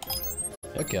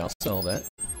 Okay, I'll sell that.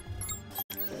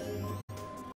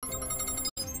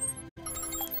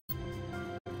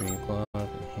 Green cloth,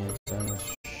 enhanced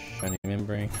damage, shiny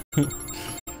membrane.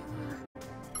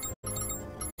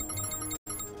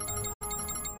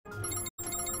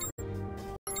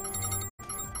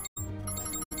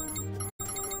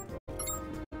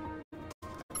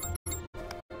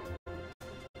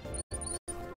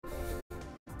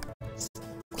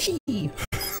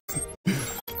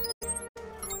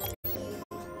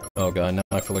 Oh god, now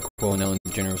I feel like quoting Ellen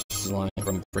DeGeneres' line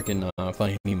from freaking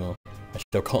Finding Nemo. I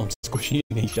shall call him Squishy,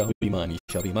 and he shall be mine. He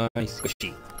shall be my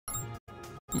Squishy.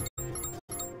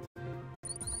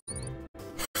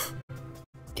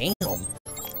 Damn.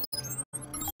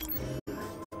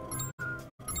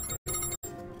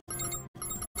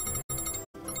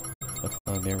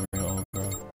 Oh, there we go, bro.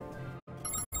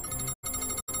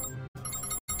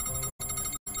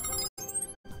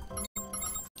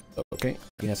 Okay,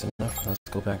 that's enough. Let's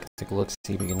go back and take a look,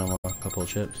 see if we can unlock a couple of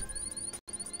chips.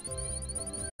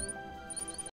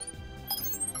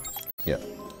 Yep.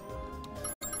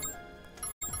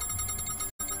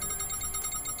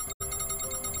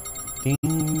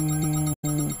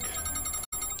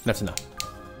 That's enough.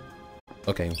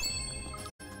 Okay.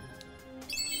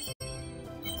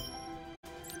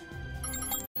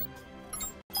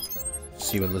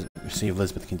 See if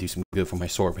Elizabeth can do some good for my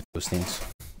sword with those things.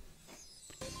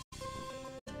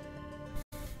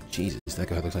 Jesus, that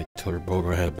guy looks like Total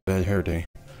Boger had a bad hair day.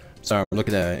 Sorry, look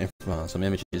at that. Some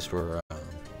images for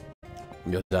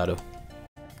Yodato.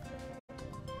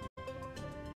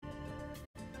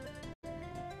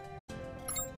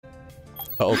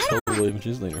 I'll tell the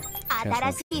images later.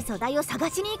 Yes,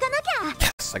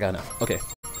 I got enough. Okay.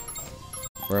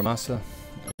 Uramasa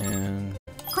and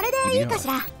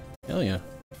EBR. Hell yeah.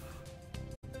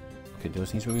 Okay,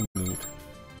 those things will be moved.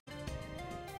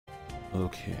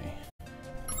 Okay.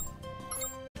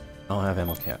 I don't have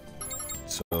ammo cap,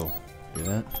 so do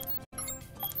that.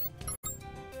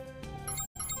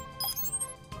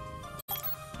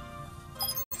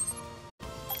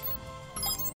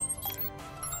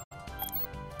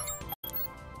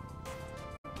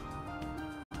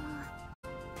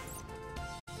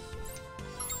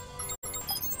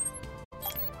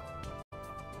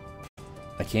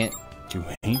 I can't do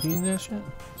anything in that shit?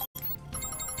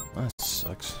 That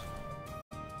sucks.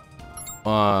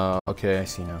 Okay, I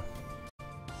see now.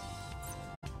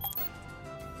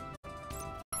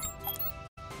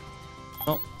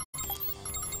 Oh.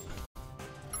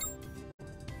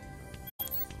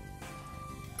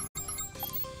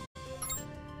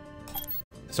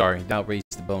 Sorry, that raised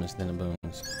the bonus, then the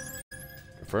bonus.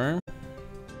 Confirm?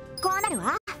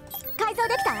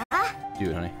 Do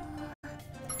it, honey.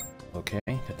 Okay,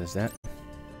 that does that.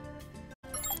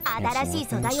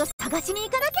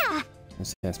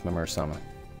 That's my Murasama.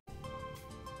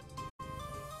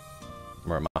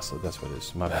 Muramasa, that's what it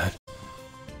is. My bad.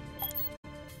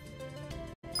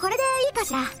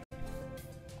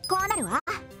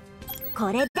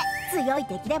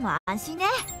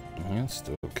 Yeah,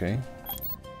 still okay.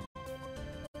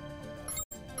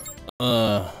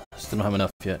 Still don't have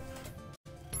enough yet.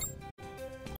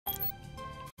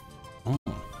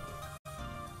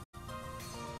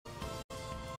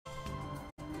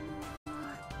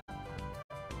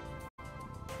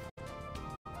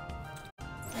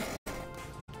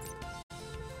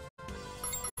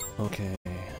 Okay.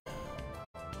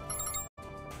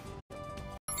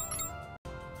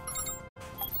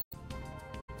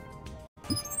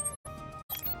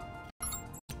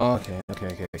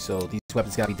 Okay. So these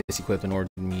weapons gotta be disequipped in order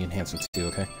to me enhance them too,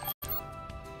 okay?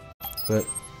 Equip.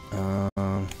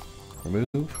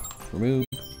 Remove.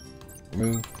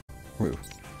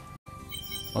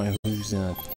 Oh, who's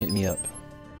hitting me up?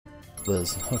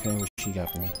 Liz. Okay, what she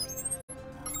got for me?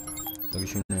 Look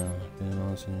at you now.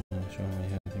 Strongly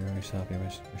have the right stop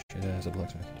here. Shit as a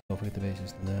blacksmith. Don't forget the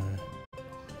basis.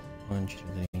 Punch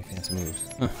with any fancy moves.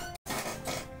 Huh.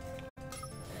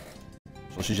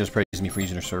 So she just praised me for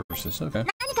using her services. Okay.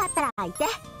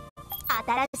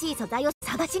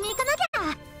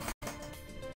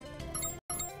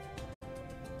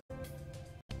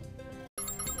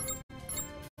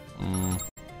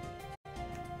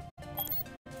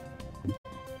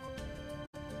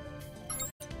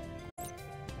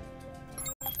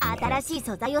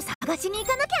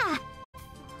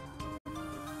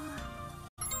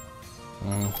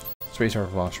 Let's raise our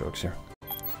long strokes here.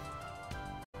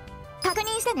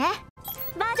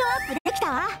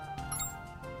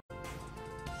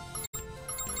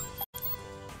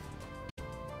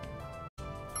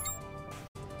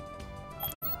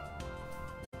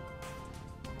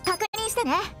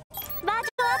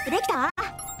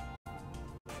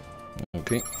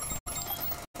 Okay.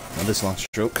 Now this long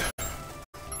stroke.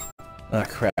 Ah,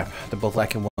 crap. They're both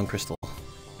lacking one crystal.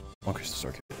 One crystal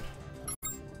circuit.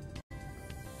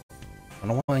 I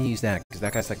don't want to use that, because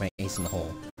that guy's like my ace in the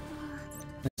hole.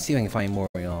 Let's see if I can find more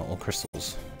old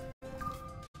crystals.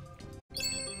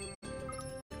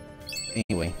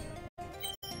 Anyway.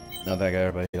 Now that I got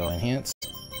everybody all enhanced.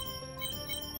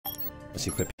 Let's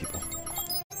equip people.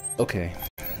 Okay.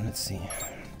 Let's see.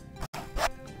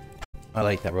 I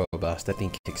like that robust. That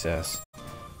thing kicks ass.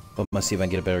 But let's see if I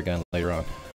can get a better gun later on.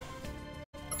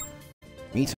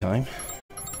 Meantime,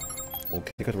 we'll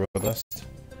kick out the robust.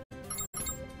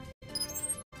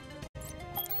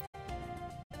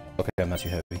 Okay, I'm not too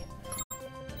heavy.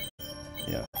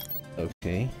 Yeah.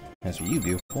 Okay. As for you,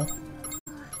 beautiful.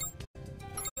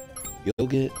 You'll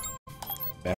get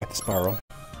back to Spiral,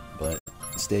 but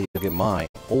instead you'll get my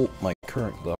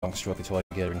current long stroke until I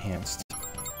get it enhanced.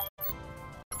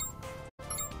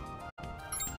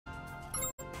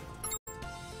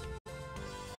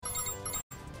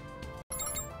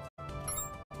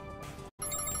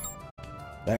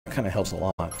 That kind of helps a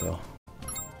lot, though.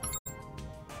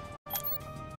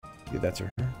 Give that to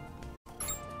her.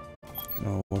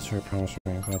 No, what's her promise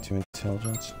ring? About 2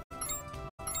 intelligence.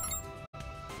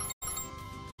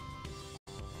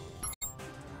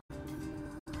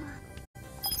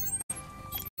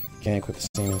 Can't equip the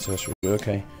same ancestry.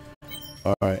 Okay.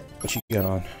 Alright, what you got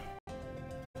on?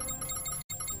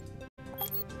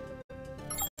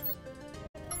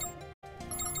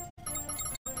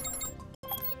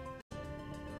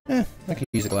 I can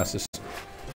use the glasses.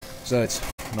 Besides,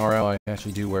 in Royale, I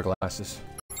actually do wear glasses.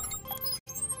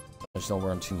 I just don't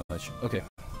wear them too much. Okay.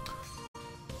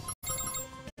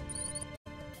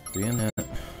 3 on that.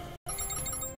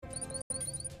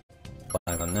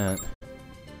 5 on that.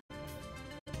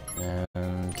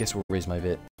 And guess we'll raise my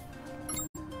bit.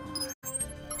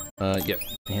 Yep.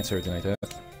 Enhance everything like that.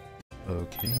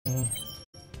 Okay.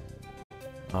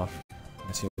 Off.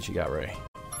 Let's see what you got, Ray.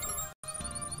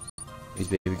 These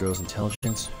baby girls'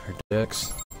 intelligence, her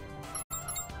dex.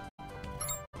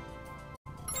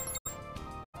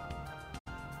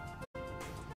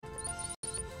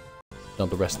 Dump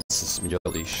the rest of this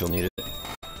agility, she'll need it.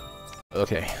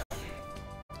 Okay.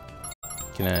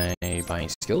 Can I buy any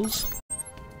skills?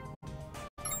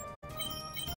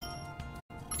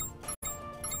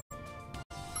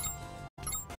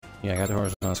 Yeah, I got the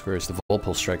horizontal square. It's the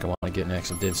Volpole strike I want to get next,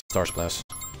 and did Star Splash.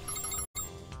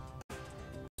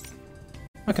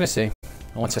 What can I say?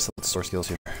 I want to test out the store skills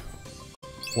here.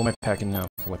 What am I packing now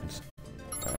for weapons?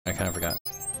 I kind of forgot.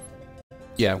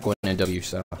 Yeah, I'm going to NW,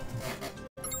 so.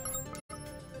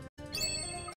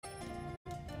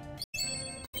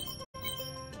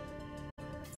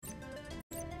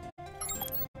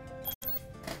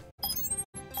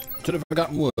 Should have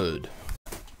forgotten wood.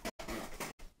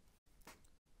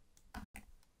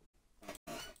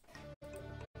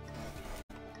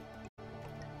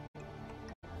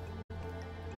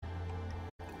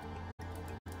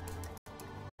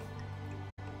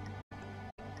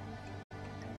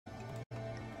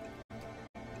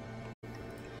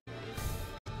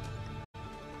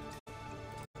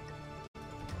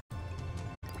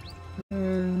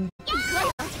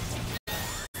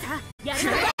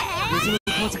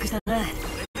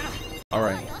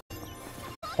 Alright.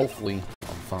 Hopefully,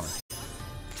 I'm fine.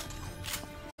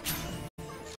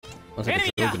 Looks like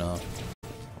it's open off.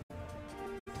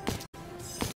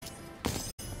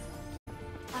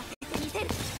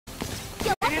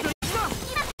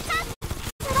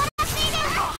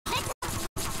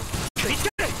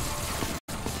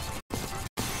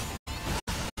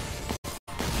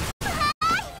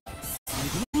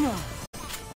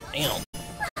 Damn.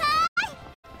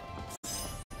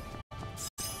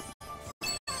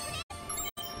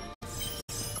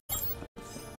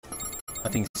 I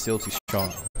think it's still too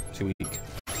strong, too weak.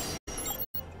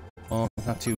 Well,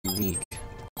 not too weak.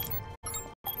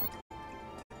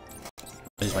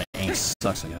 Just my aim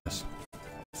sucks, I guess.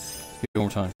 Do it one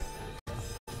more time.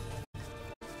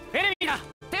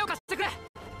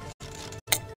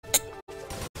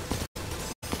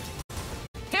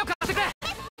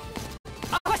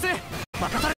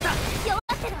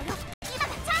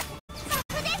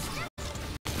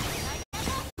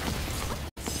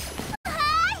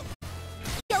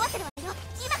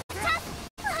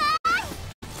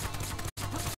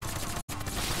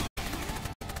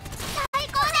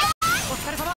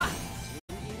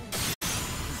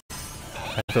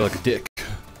 I feel like a dick.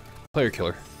 Player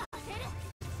killer.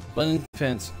 Button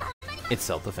defense. It's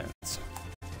self-defense.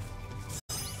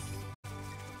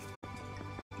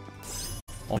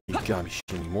 Oh my god, be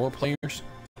shitting me. More players?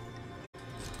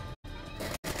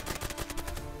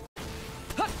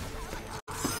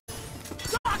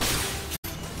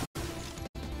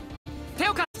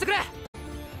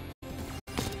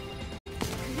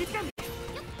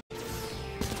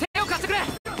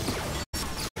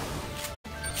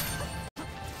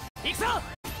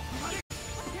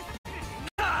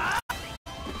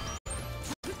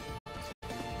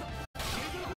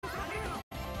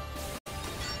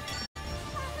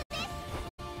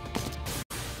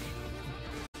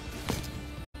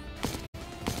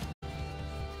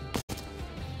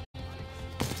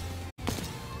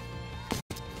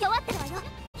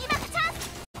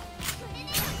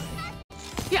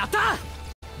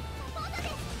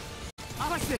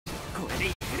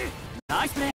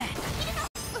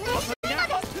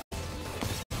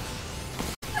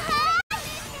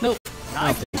 Nope, I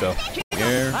don't think so.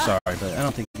 You're sorry, but I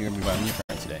don't think you're gonna be buying your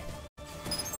friend today.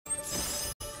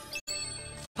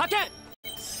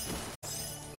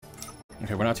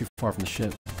 Okay, we're not too far from the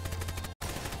ship.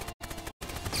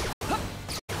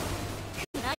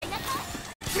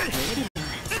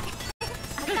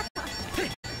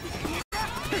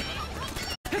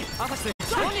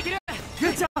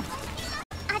 Good job!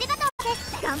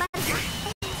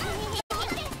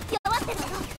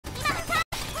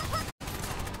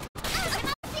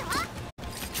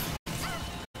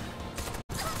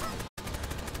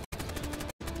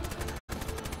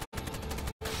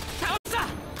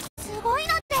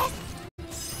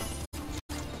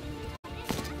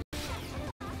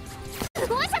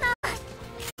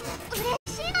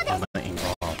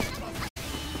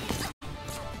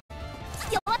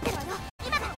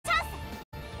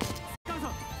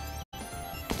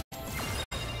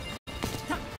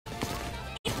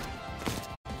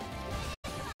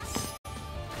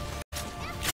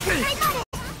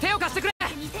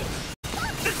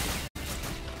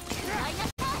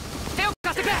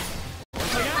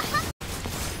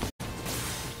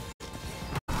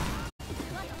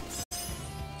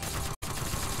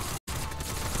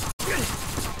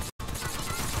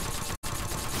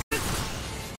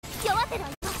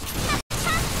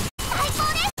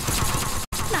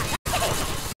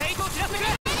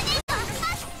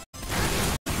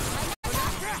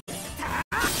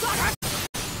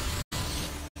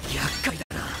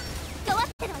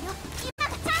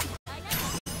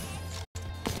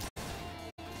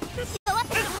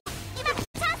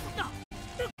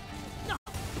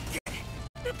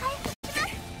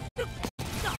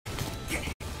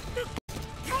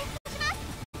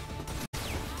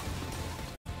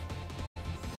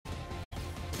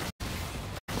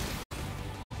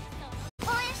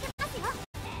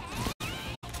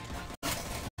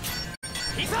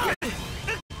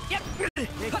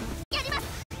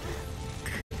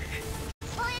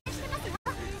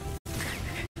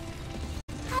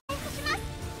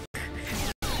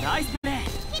 イスプレー。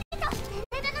キリト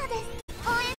寝るのです。応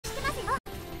援してますよ。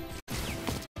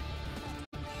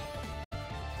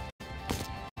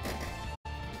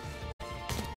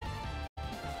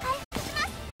回復しま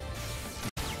す。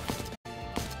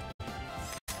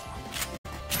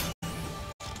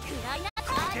暗い中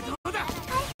ってどうだ。回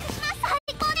復します。最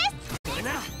高です。これ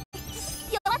なら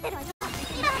弱ってるわよ。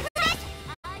今です。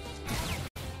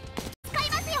使い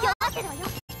ますよ。弱ってるわよ。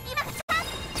今がチャン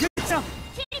ス。グッジョブ。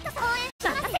キリトさん応援しま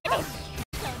すよ。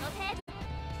その程度。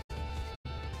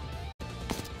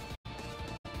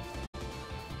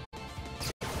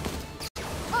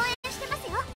応援してます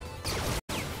よ。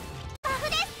パフ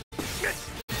です。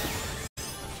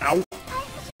Ow. 回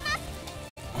復します。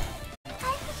回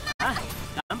復します。あ、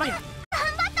頑張れよ。頑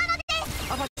張ったので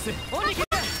す。アファシスオニキ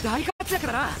大活躍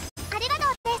だな。ありがと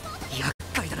うです。厄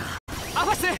介だな。アフ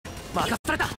ァシス任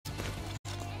された。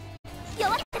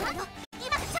弱ってるわよ。今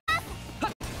がチャンス。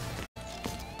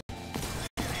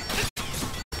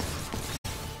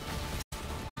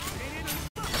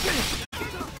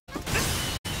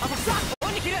アファシスオ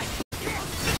ニキル最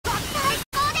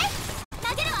高です。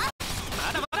投げるわ。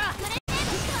まだまだ。グレー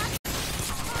ドですわ。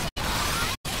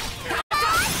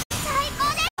最高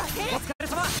です。お疲れ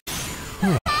様。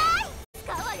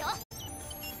使うわよ。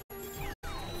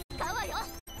使うわよ。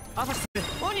アファシス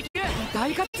オニキル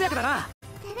大活躍だな。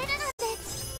照れるなんて。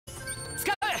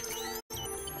使う。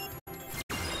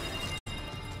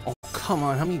 Oh, come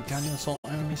on. How many goddamn assault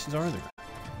animations are there?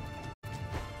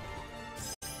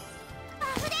 パ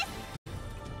フです。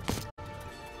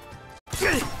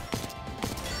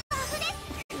パフです。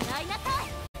暗い中。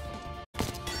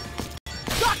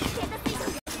ケタ水槽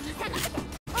で見探して。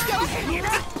弱ってるわ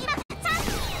よ。今がチャンス。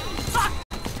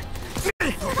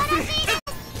素晴らしいです。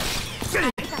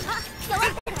弱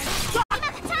ってるわよ。今が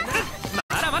チャンス。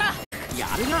まだまだや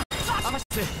るな。アファシ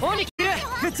スオニキル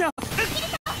グッジョブ。嬉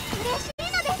しい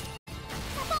のです。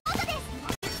サポートです。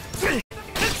パ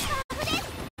フです。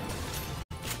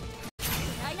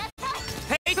暗い中。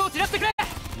ヘイトを散らしてくれ。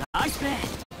ナイスプレー。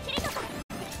キリトさん。弱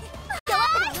っ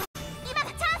てるわよ。今が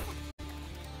チャンス。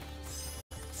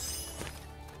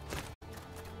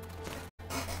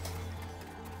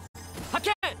発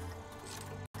見。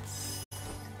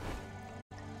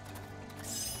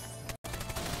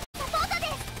サポートで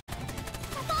す。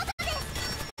サポートで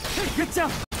す。グッジョブ。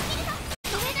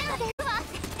それなのですわ。あ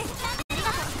りが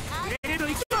とう。グレードい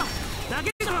くぞ。投げ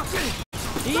るぞ。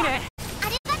いいね。あ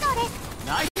りがとうです。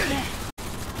ナイスプレー。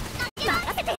任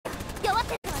せて。弱って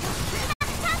るわよ。今が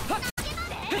チャンス。投げの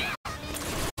で。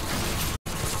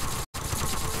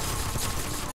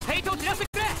ヘイトを散らして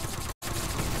くれ。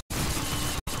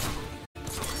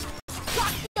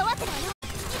弱ってるわよ。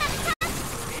今がチャンス。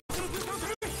すごい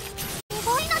のです。す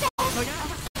ごいのです。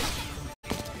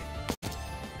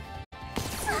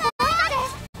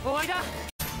終わりだ。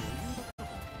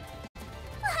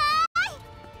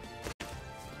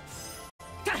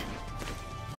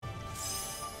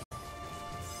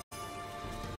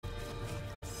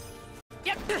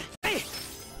やっ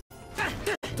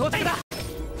到着だ。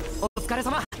お疲れ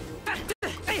様。よ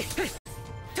し。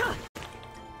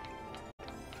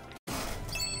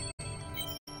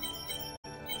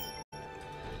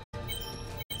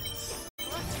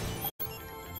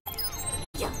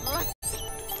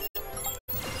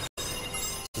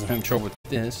 I'm having trouble with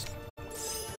this.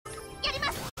 やり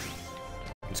ます。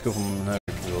 Let's go from another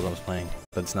field I was playing,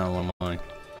 but it's not one of mine.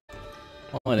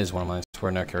 Well, it is one of mine. I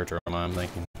swear, not character of mine. I'm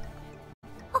thinking.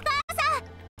 お母さん、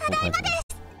ただいまです。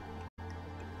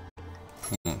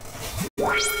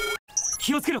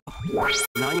気をつけろ。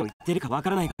何を言ってるかわ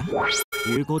からないから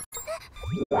有効。どうし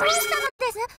たの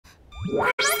です。この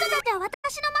人たちは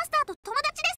私のマスターと友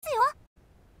達です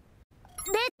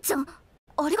よ。レイちゃん、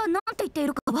あれが何て言ってい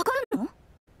るかわかるの？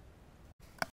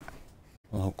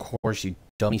 Well, of course, you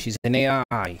dummy. She's an AI.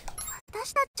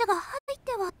 私たちが入っ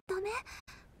てはダメ。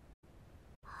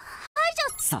排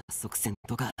除。早速戦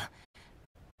闘か。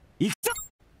行くぞ。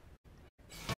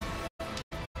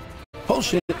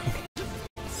 Bullshit.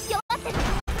 弱ってる。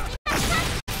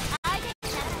相手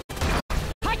にならない。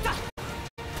入った。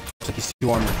 Looks like he's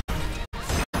too armored.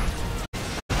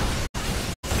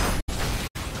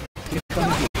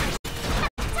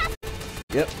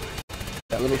 Yep.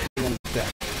 That little thing on the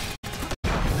back.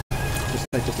 Just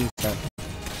like the least time.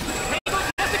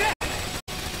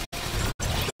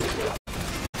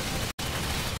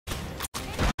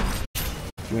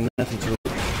 Doing nothing to it.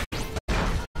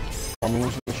 Armor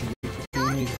was what she did for 2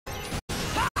 years.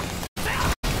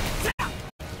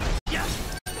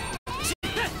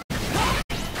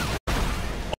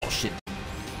 Oh shit.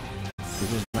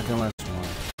 This was not gonna last long.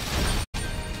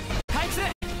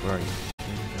 Where are you?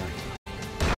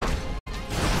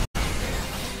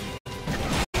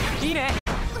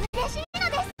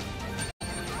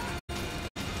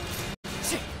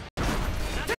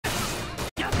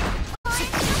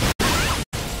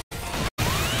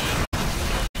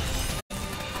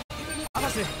 バ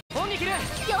ス本に切る。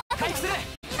弱く回復する。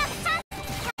今チャンス。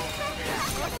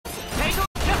フェイト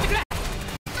やってくれ。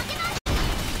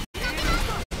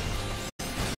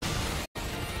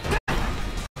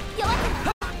弱く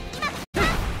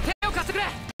手を貸してくれ。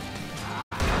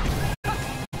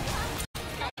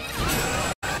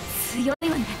強い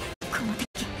わねこの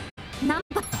敵。ナン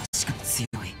パ確かに強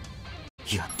い。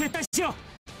いや撤退しよう。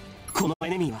このエ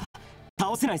ネミーは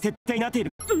倒せない設定になってい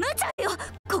る。無茶よ。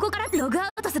ここからログアウ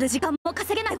トする時間も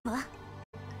稼げないわ。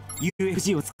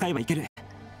 UFG を使えばいける。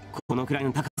このくらい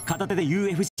の高さ片手で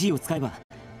UFG を使えば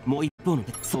もう一方の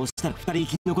手。そうしたら2人生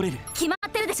き残れる。決ま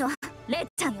ってるでしょレイ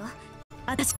ちゃんよ。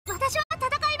私は戦い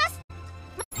ま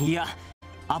す。いや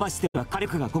アバシでは火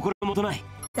力が心もとない。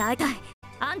だいたい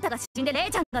あんたが死んでレ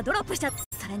イちゃんがドロップしちゃった。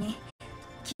それに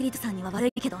キリトさんには悪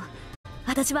いけど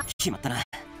私は決まったな。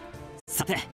さ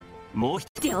てもう一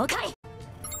人。了解。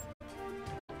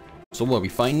 So what, we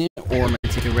fighting it, or am I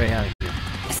taking Rei out of here?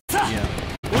 さあ、 Yeah.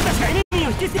 俺たちがエネミー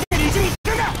を引きつけてる位置に行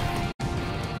くんだ。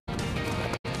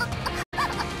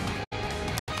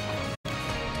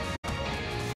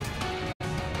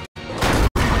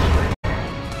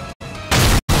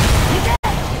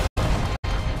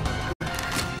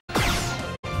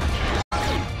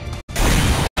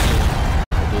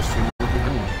Those two what we're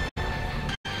doing.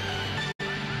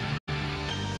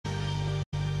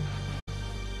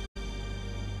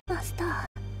 マスター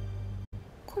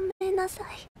ごめんなさい。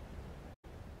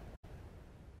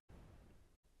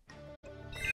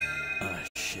 Oh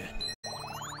shit.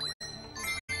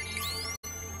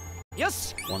 よ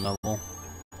し One level.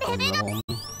 One level only.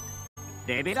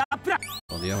 レベルアップだ。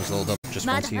 Oh, the other's leveled up just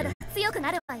ま once だま here. だ強く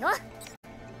なるわよ。 I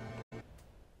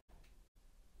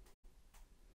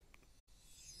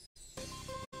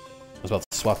was about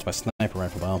to swap to my sniper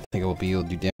rifle, but I don't think I will be able to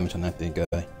do damage on that big guy.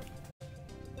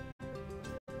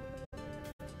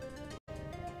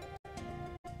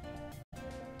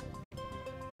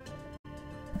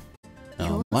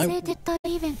 My 撤退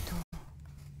イベント。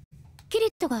キリッ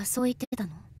トがそう言ってたの？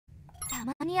た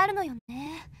まにあるのよ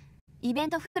ね。イベン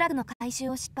トフラグの回収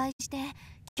を失敗して、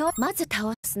まず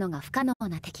倒すのが不可能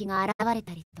な敵が現れ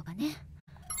たりとかね。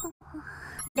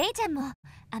レイちゃんも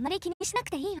あまり気にしなく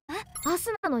ていいわ。ア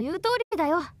スナの言う通りだ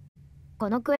よ。こ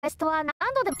のクエストは何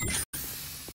度でも。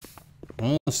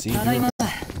 oh, see ただい here. ま。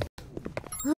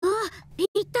うわ、ぴっ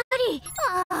たり。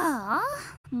あ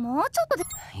あ、もうちょっとで。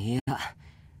いや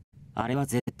あれは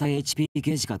絶対 HP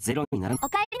ゲージがゼロになる。お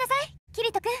かえりなさい、キ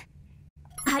リトく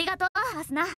ん。ありがとう、ア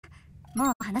スナ。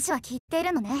もう話は聞いてい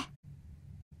るのね。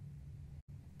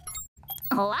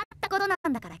終わったことな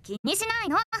んだから気にしない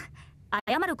の。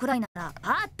謝るくらいなら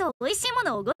パーッと美味しいも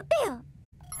のをおごってよ。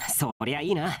そりゃい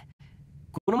いな。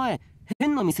この前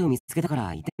変な店を見つけたか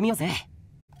ら行ってみようぜ。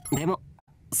でも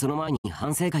その前に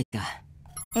反省会だ。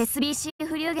 SBC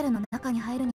フリューゲルの中に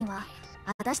入るには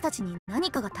私たちに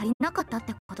何かが足りなかったっ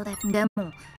てことで。でも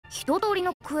一通り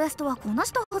のクエストはこな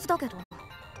したはずだけど。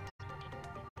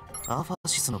アファ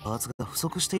シスのパーツが不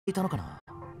足していたのかな。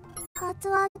パーツ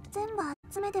は全部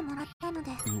集めてもらったの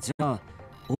で。じゃあ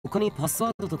他にパスワ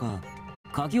ードとか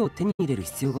鍵を手に入れる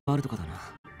必要があるとかだな。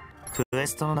クエ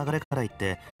ストの流れから言っ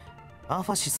てア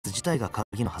ファシス自体が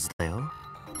鍵のはずだよ。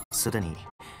すでに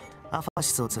アファ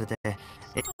シスを連れて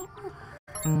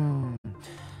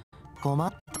困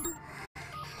った。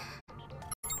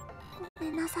ごめ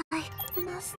んなさい、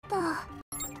マスター。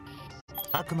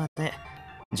あくまで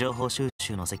情報収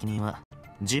集の責任は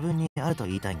自分にあると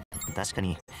言いたい。確か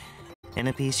に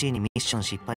NPC にミッション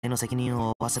失敗の責任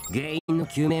を負わせ。原因の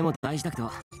究明も大事だけ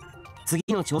ど次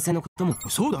の挑戦のことも。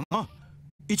そうだな。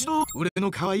一度俺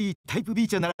の可愛いタイプ B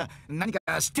ちゃんなら何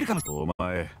か知ってるかも。お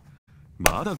前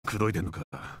まだ口説いてんのか。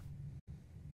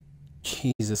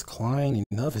 Jesus, Klein,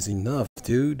 enough is enough,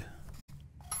 dude.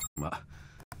 まあ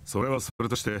それはそれ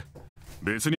として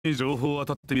別に情報を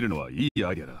当たってみるのはいい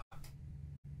アイデアだ。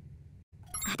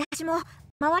私も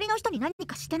周りの人に何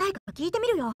かしてないか聞いてみ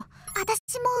るよ。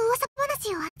私も噂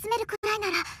話を集めるくらい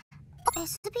なら SBC フ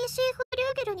リ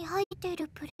ューゲルに入っている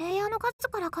プレイヤーの数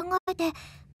から考えて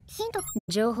ヒント。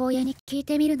情報屋に聞い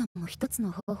てみるのも一つ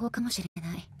の方法かもしれ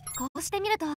ない。こうしてみ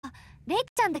るとレイ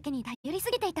ちゃんだけに頼り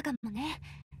すぎていたかもね。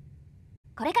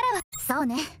これからはそう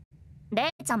ね。レ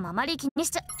イちゃんもあまり気にし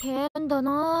ちゃ変だ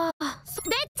な。レイ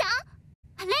ちゃ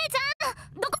ん、レイち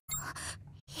ゃんどこ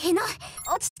いない。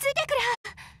落ち着いてく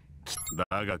れ。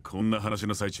だがこんな話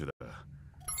の最中だ。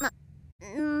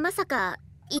まさか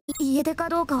家出か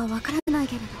どうかはわからない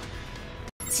けれど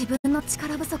自分の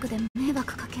力不足で迷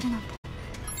惑かけるなんて。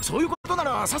そういうことな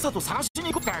らさっさと探し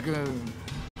に行こう。ったく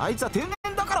あいつは天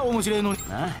然だから面白いのに。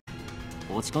あ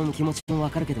あ落ち込む気持ちもわ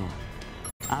かるけど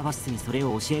アバシスにそれ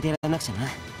を教えてやらなくちゃな。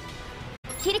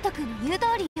キリト君の言う通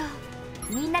りよ。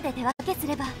みんなで手分けす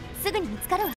ればすぐに見つ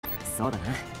かるわ。そうだな。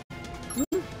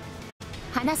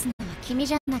話すのは君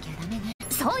じゃなきゃダメね。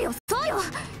そうよそうよ。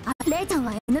レイちゃん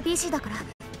は NPC だから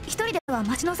一人では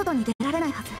街の外に出られな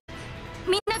いはず。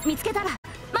みんな見つけたら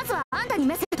まずはあんたに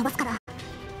メッセージ飛ばすから。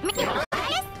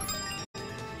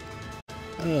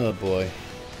Oh boy.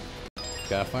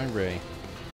 Gotta find Rei.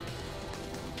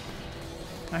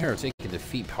 I heard they can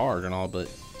defeat hard and all, but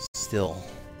still.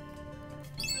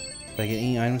 Did I get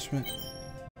any items from it?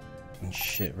 And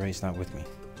shit, Rei's not with me.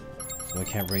 So I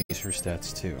can't raise her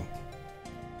stats too.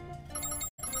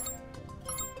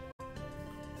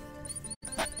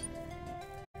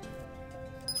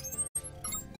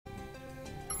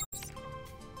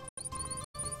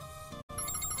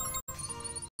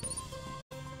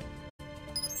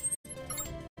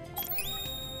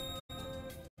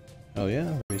 Oh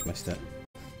yeah, raise my stat.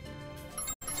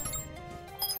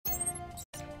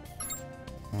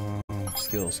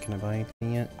 Skills, can I buy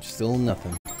anything yet? Still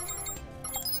nothing.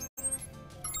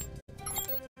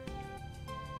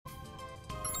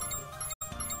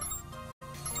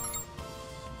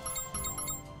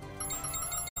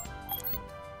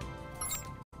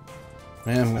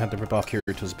 Man, I'm gonna have to rip off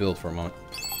Kirito's build for a moment.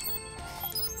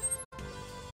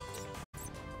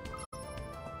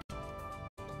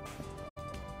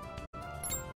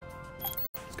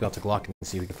 Let's go out to Glock and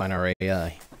see if we can find our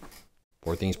AI.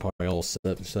 Poor thing's probably all set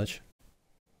up and such.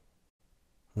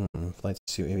 Flight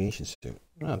suit, aviation suit.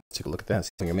 Oh, let's take a look at that,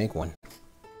 see if I can make one.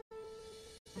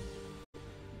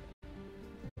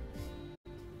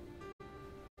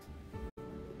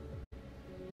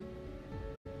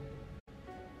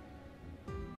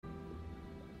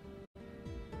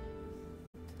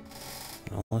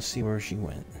 Well, let's see where she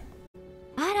went.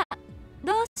 あら、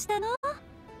どうしたの？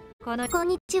こん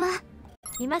にちは。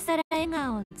今さら笑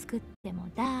顔を作っても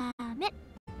ダメ。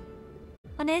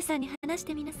お姉さんに話し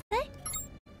てみなさい。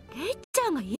レイちゃ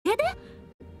んが家で？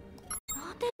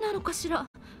なんでなのかしら。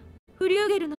フリュー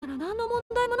ゲルなら何の問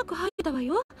題もなく入ったわ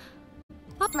よ。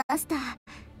マスタ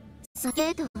ー、ゲ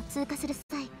ートを通過する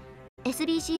際、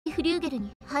SBC フリューゲル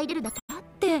に入れるだけあっ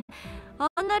て、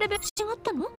あんなレベル違っ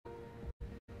たの？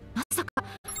まさか、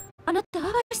あなたアバ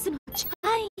リスの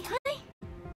はいはい。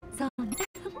そうね。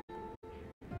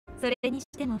それにし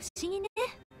ても不思議ね。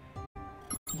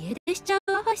家出しちゃう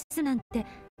アバリスなんて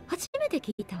初めて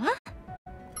聞いたわ。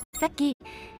さっき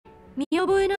見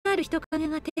覚えのある人影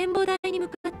が展望台に向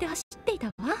かって走っていた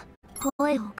わ。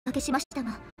声をおかけしました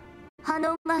が反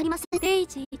応がありません。デイ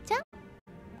ジーちゃん、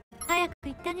早く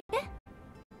行ってあげて。きっ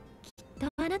と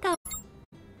あなたを。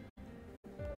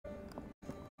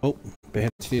Oh, they head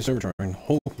to the observatory and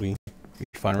hopefully we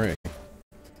can find Rei.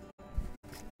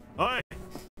 おい、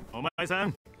お前さ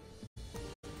ん、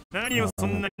何をそ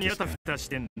んなにやたふたし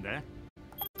てんだ？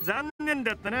残念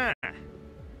だったな。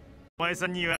お前さ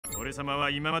んには俺様は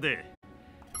今まで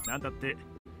なんだって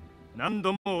何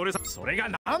度も俺さん、それが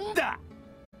なんだ？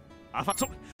アファ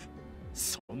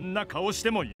そんな顔して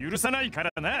も許さないか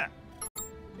らな。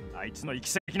あいつの行き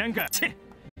先なんか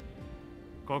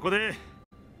ここで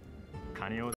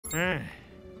金を、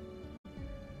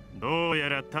どうや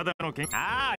らただの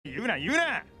ああ、言うな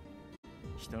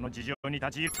人の事情に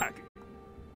立ち入ったく。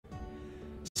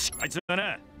あいつは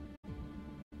な、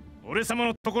俺様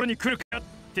のところに来るかっ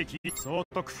て聞いて、総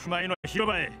督府前の広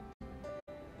場へ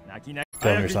泣き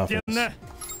早く行ってやんな。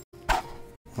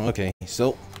Okay,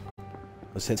 so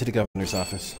let's head to the governor's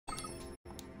office.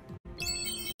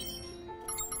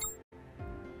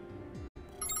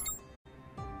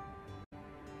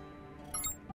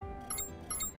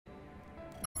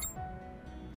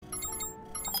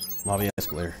 Lobby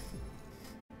escalator.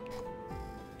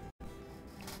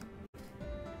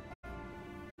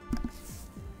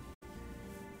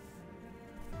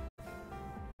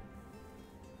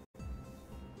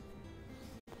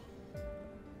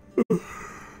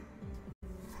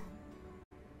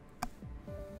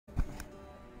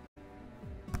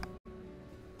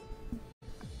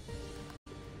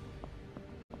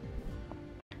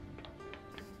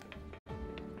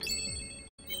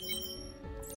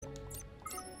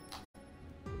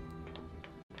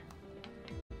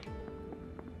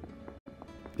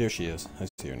 There she is. I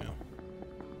see her now.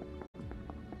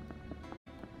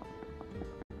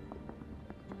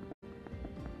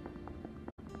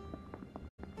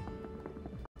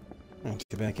 Let's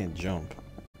get back and jump.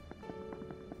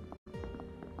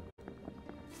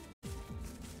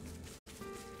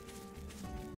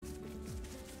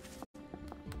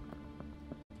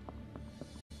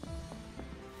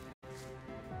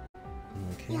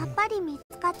 Okay. やっぱり見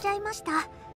つかっちゃいました。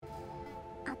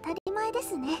当たり前で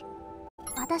すね。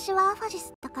私はアファジ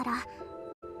スだから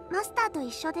マスターと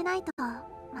一緒でないと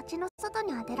街の外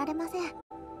には出られません。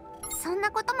そんな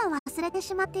ことも忘れて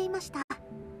しまっていました。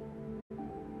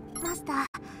マスター、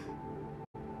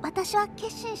私は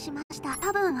決心しました。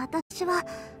多分私は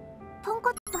ポン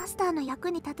コツマスターの役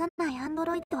に立たないアンド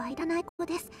ロイドはいらない子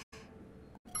です。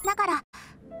だから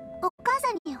お母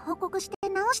さんに報告して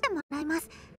直してもらいます。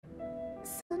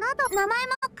その後名前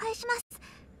も返します。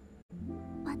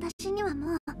私には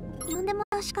もう呼んでも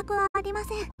らう資格はありま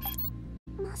せん。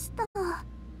マスター、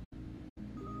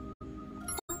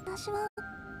私は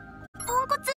ポン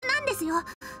コツなんですよ。アホ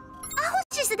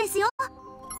シスですよ。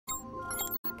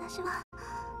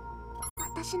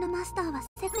私のマスターは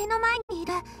目の前にい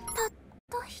るたっ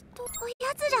た一人おや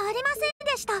つじゃありません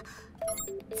でした。連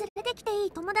れてきてい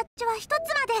い友達は一つま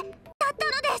でだった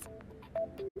ので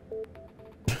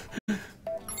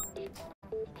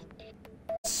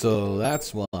す。 So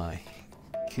that's why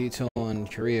Kirito and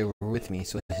Kureha were with me,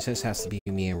 so it just has to be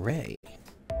me and Rei.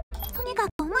 とにかく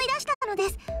思い出したので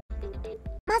す。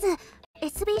まず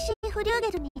SBC フリュー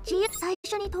ゲルに最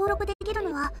初に登録できる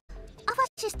のはアファ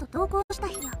シスと同行した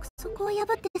日、約束を破っ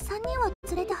て3人を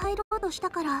連れて入ろうとした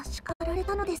から叱られ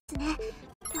たのですね。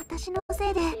私の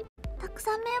せいでたく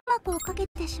さん迷惑をかけ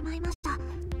てしまいました。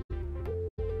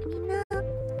みんな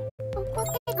怒っ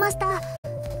てマスター、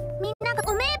みんなが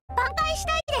ごめん挽回し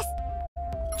たいです。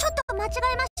ちょっと間違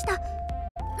えました。マ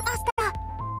スター、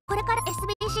これから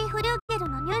SBC フリューゲル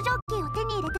の入場キーを手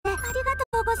に入れてありが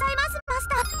とうございます。マス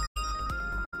ター。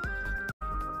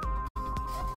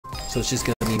So it's just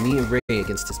gonna be me and Rei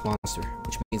against this monster,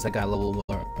 which means I gotta level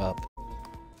up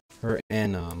her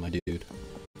and my dude.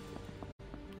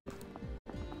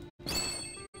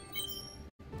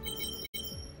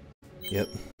 Yep,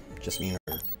 just me and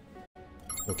her.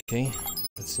 Okay,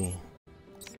 let's see.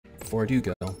 Before I do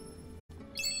go,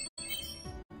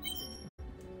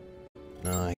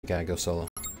 no, I gotta go solo.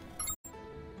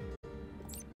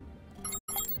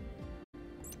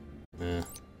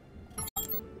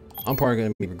 I'm probably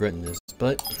gonna be regretting this,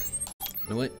 but you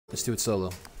know what? Let's do it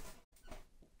solo.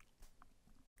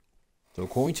 So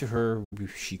according to her,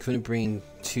 she couldn't bring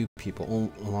two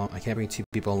people along. I can't bring two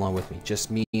people along with me.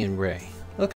 Just me and Rei.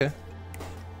 Okay.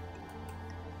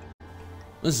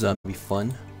 This is gonna be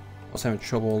fun. I was having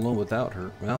trouble alone without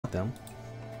them.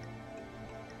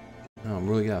 Now I'm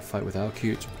really gonna fight without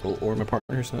Kirito or my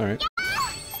partners. All right.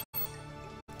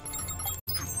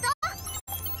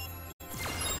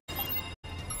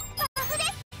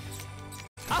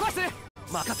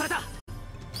 任された。ア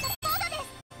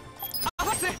フ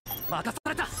ァス任さ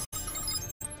れた。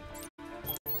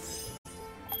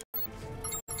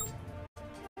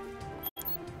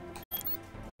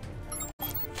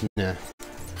ね。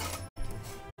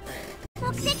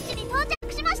目的地に到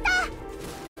着しました。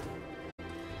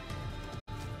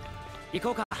行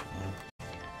こうか。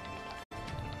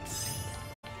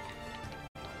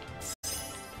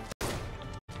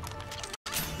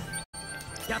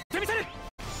やってみせる。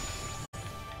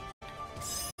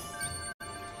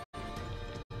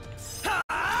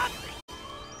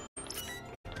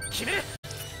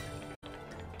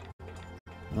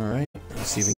Alright,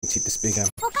 let's see if we can take this big guy.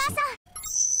 お母さん、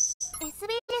SBC フリ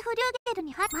ューゲル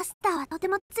にマスターはとて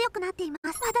も強くなっていま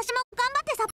す。私も頑張っ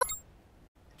てサポー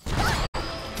ト。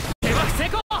手枠成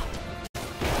功。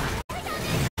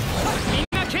みん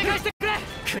な警戒してくれ。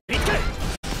クリック。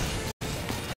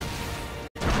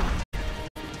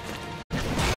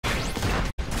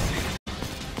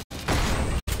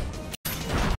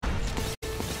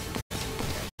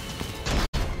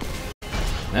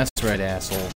That's right,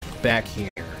 asshole. Back here.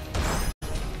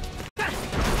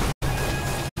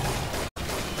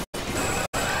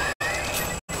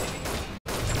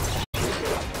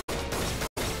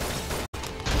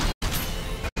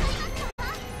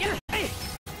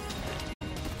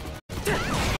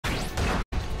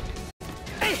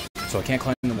 So I can't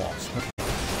climb the walls. Okay.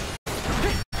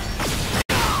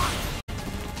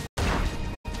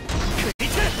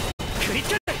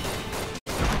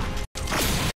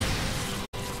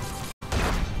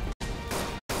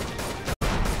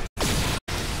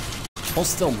 Hold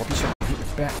still, Monkey shot. Hit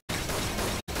your back.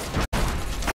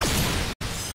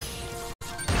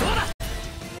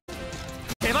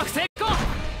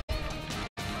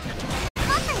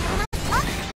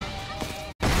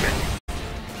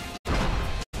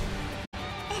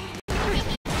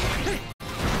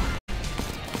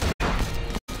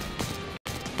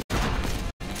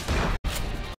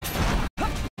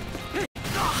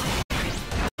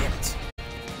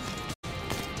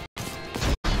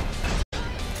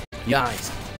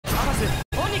 Guys.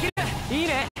 いい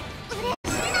ね。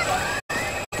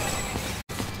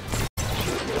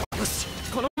よし、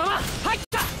このまま入っ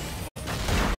た。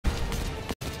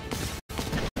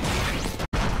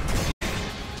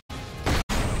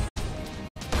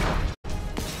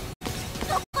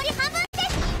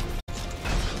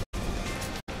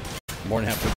More than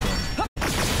halfway done.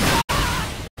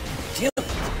 Damn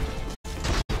it.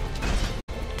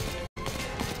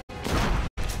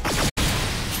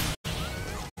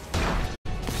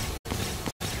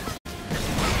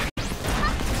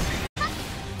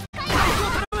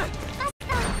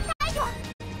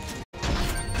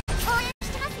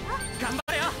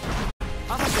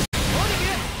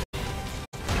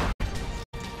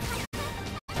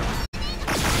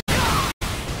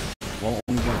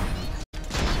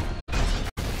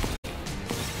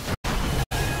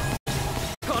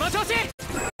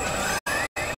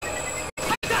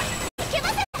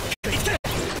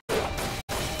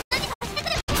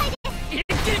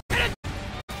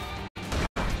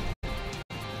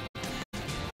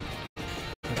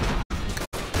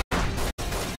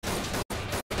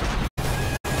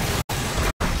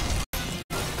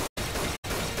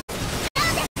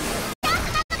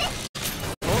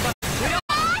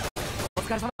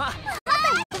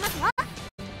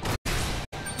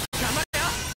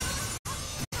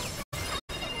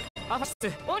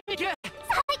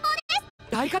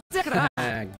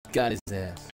 Got his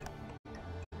ass.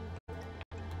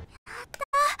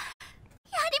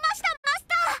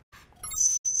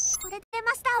 これで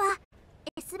マスターは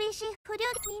SBC フリュ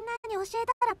ーゲルみんなに教え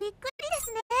たらびっくりで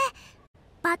すね。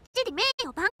バッチリ名誉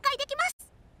を挽回できます。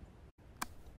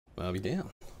 I'll be down.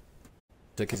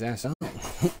 Took his ass out.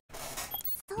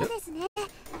 そうですね。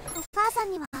お母さ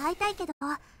んには会いたいけど。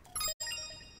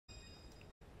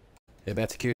 Head back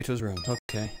to Kirito's room.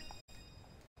 Okay.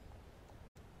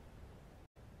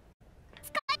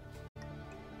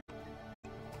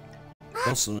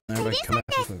 Also, everybody come back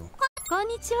to Flügel. こん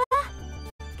にちは。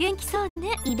元気そう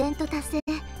ね。イベント達成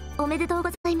おめでとうご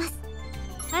ざいます。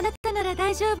あなたなら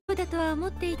大丈夫だとは思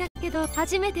っていたけど、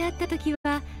初めて会った時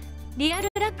はリアル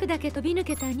ラックだけ飛び抜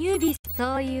けたニュービー。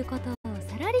そういうことを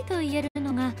さらりと言える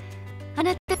のがあ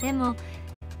なた。でも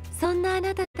そんなあ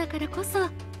なただからこそ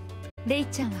レイ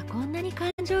ちゃんはこんなに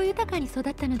感情豊かに育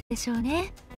ったのでしょう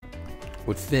ね。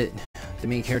 Would fit. The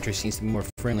main character seems to be more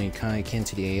friendly and kind akin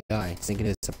to the AI, thinking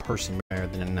it's a person rather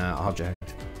than an object.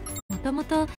 もとも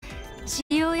と仕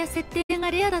様や設定が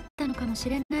レアだったのかもし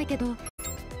れないけど、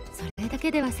それだ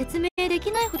けでは説明で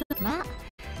きないほど。まあ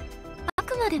あ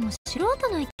くまでも素人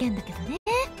の意見だけどね。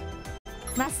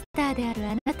マスターである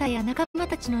あなたや仲間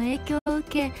たちの影響を受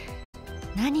け、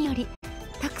何より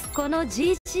この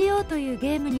GGO という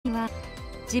ゲームには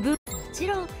自分もち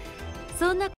ろん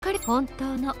そんな彼本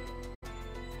当の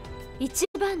一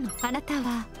番のあなた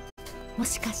はも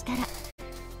しかしたら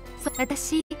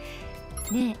私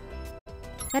ねえ、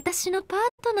私のパー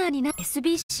トナーにな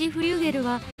SBC フリューゲル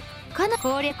はかなり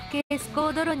攻略系スコ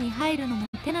ードロに入るのも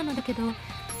手なのだけど、マ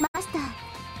スター、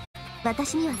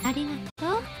私にはありが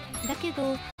とう。だけど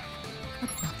も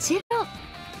ちろん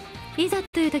いざ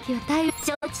という時は対応。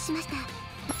承知しました。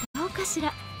どうかし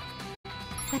ら。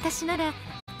私なら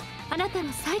あなた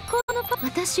の最高の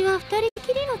私は二人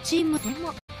きりのチームで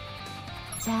も。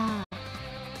じゃあ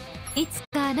いつ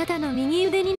かあなたの右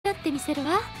腕になってみせる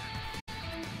わ。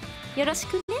よろし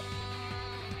くね。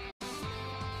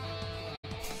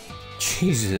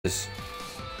 Jesus.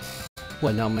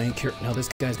 What now, main character? Now this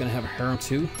guy's gonna have a harem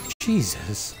too?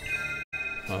 Jesus.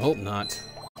 I hope not.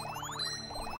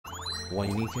 What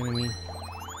unique enemy?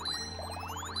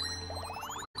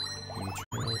 Any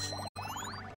trails?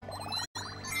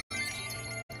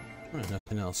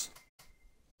 Nothing else.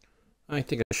 I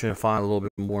think I should have fought a little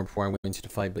bit more before I went into the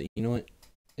fight, but you know what?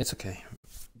 It's okay.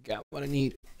 Got what I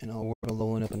need, and I'll work on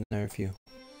loading up another few.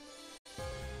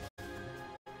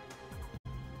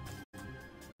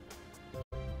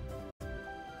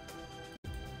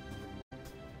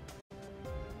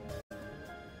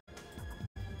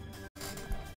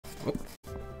 Oh,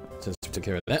 since we took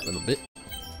care of that little bit.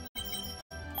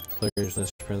 Players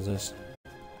list, princess.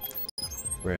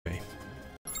 Ray.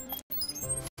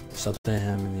 Something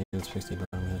happened in the 60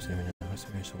 bottom of the now. I'm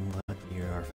so glad to hear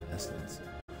our fastest.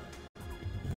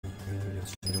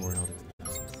 Say the word, I'll do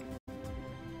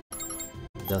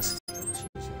it. Dust.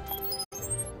 Jesus.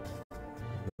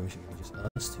 We should be just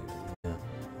us two. Yeah.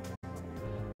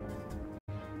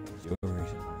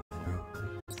 Yours.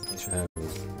 Thanks for having me.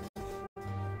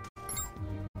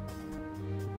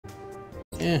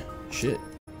 Yeah, shit.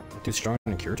 Too strong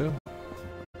in Kirito?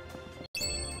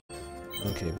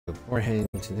 Okay, before heading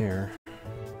to there,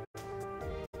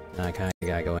 I kinda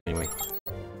gotta go anyway.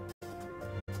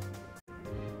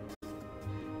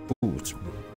 Ooh,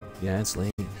 it's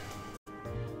late.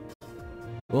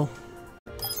 Well,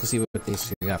 let's see what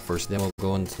these got first, then we'll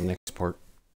go into the next part.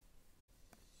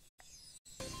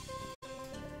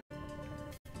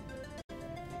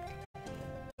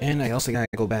 And I also gotta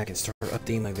go back and start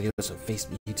updating my videos on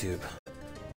Facebook, YouTube.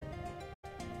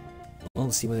 Well,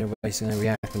 let's see what everybody's gonna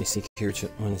react when they see Kirito,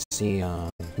 when they see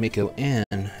Mako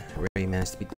and Rei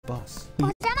MUST to beat the boss. お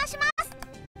邪魔します。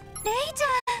レイちゃん、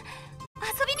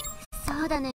遊びに。そう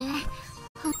だね。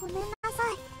ごめんなさ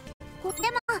い。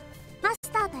でもマス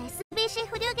ターと SBC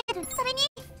フリューゲル、それに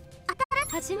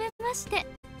はじめまして。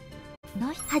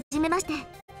はじめまして。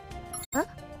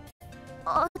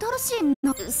新しい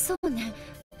の。そうね。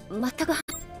全く。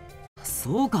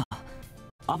そうか。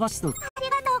アバシと。あり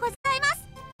がとうございます。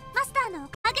マスターのお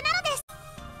かげなので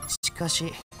す。しか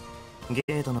しゲ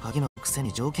ートの鍵のくせ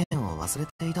に条件を忘れ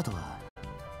ていたとは。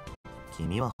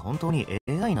君は本当に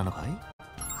AI なのかい？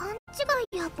勘違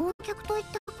いや忘却といっ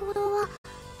た行動は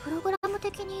プログラム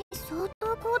的に相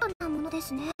当高度なもので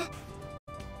すね。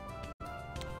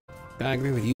I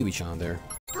agree with you, Bichan there.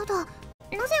 ただ、な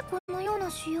ぜこのような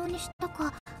仕様にした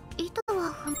か意図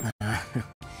は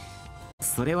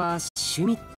それは趣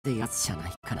味ってやつじゃな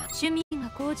いかな。趣味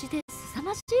が高じて凄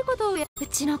まじいことをう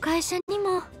ちの会社に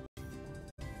も。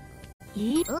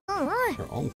Your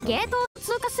own ゲートを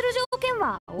通過する条件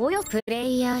はおおよそプレ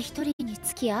イヤー1人に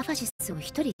つきアファシスを1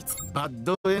人バッ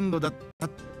ドエンドだったっ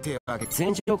てわけ。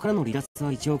戦場からの離脱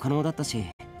は一応可能だったし、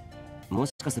も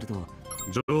しかすると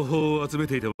情報を集め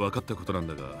ていて分かったことなん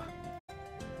だが、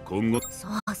今後そ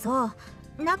うそう、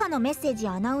中のメッセージ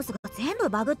やアナウンスが全部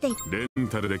バグっていて、レン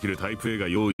タルできるタイプ A が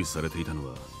用意されていたの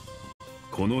は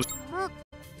この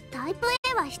タイプ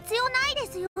A は必要ない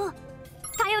ですよ。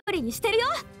頼りにしてるよ。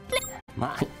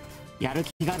まあやる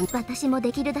気がある。私も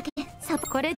できるだけ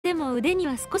これでも腕に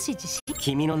は少し自信。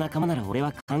君の仲間なら俺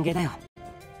は歓迎だよ。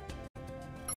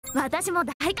私も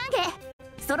大歓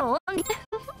迎。ソロオンリー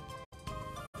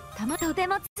とて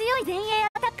も強い前衛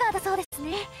アタッカーだそうです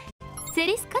ね。ゼ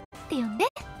リスカって呼んで。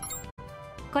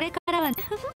これからはね。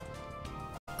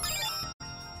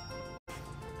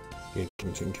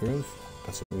Gatekeeper taken care of.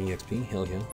 Got some EXP. Hell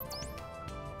yeah.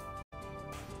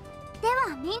 で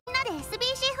はみんなで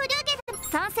SBC フリューゲル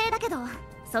賛成だけど、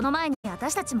その前に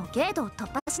私たちもゲートを突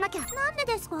破しなきゃ。なんで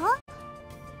ですか？マ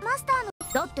スターの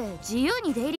だって自由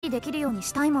に出入りできるように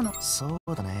したいもの。そ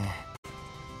うだね。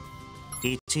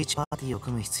いちいちパーティーを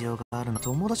組む必要があるの。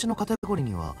友達のカテゴリー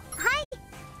には。はい、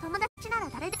友達なら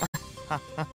誰で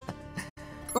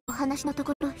お話のと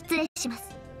ころ失礼します。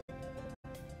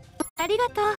ありが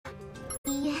とう。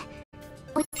いいえ、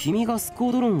君がスコ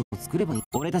ードロンを作ればいい。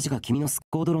俺たちが君のス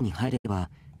コードロンに入れば。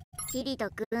キリト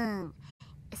くん、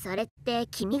それって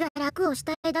君が楽をし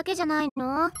たいだけじゃない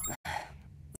の？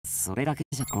それだけ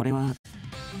じゃ俺は。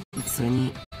それ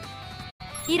に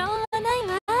異論はない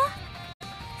わ。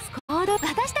スコード、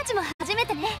私たちも初め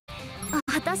てね。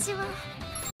私は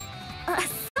そう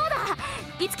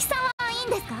だ、いつきさんはいいん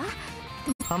ですか？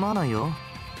構わないよ。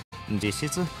実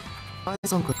質パイ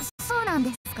ソン君。そうなんで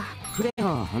すか。クレア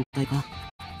は反対か。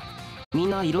みん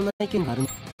ないろんな意見がある。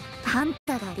あん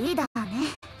たがリーダー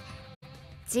ね。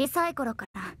小さい頃か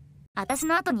ら私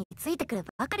の後についてくる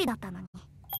ばかりだったのに。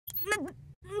何言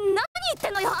って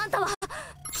んのよあんたは。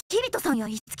キリトさんや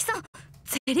いつきさん、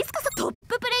ゼリスカさん、トッ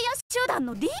ププレイヤー集団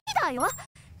のリーダーよ。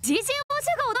GG 報酬が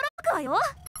驚くわよ。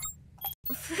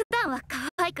普段は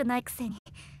可愛くないくせに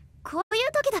こうい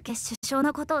う時だけ首相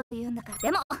のことを言うんだから。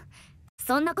でも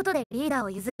そんなことでリーダーを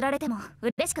譲られても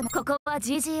嬉しくない。ここは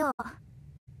GGO、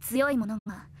 強いもの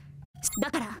が。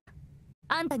だから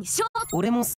あんたに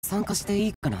俺も参加してい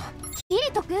いかな。キ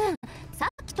リト君、さ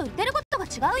っきと言ってることが違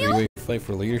うよ。 Are you ready to fight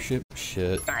for leadership?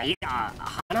 Shit. いや、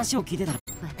話を聞いてたら。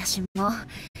私も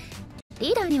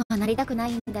リーダーにはなりたくな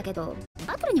いんだけど、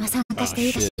バトルには参加してい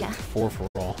いかしら。 Four for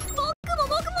all. 僕も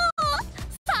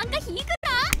参加費いくら？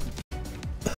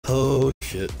 Oh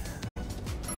shit.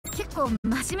 結構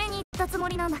真面目に言ったつも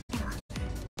りなんだけど、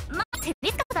まあゼ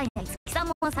リスカさんやいつきさん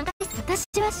も参加して。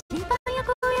私は審判役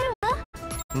をやるわ。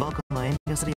僕も遠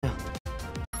慮するよ。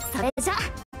それじゃ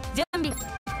準備。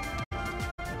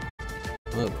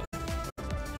 Oh, boy.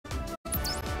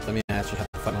 Let me actually have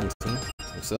to fight on the team.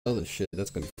 So this shit,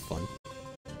 that's gonna be fun.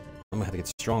 I'm gonna have to get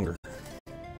stronger.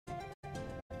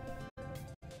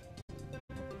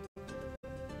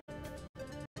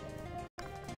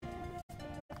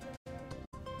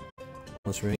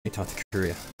 Let's really talk to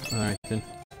Kureha. Alright then.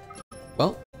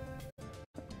 Well,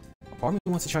 part of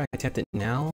me wants to try to attempt it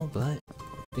now, but I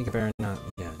think I better not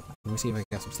yet. Let me see if I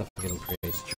got some stuff to give him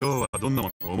praise. 今日はどんな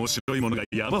面白いものが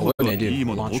山ほどいい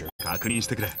ものを確認し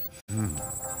てくれ。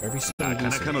Every な single か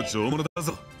なかの上物だ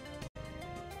ぞ。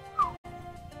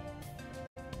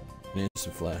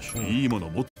 instant flash. Oh. いいもの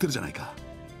持ってるじゃないか。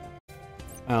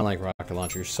 I don't like rocket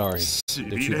launchers. Sorry. し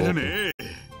They're び too れる bulky. ね。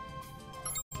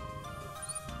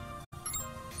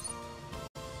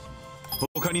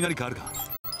他に何かあるか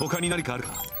他に何かあるか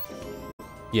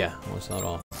Yeah, well, it's not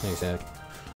all. Thanks, Zach.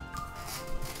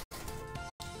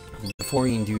 Before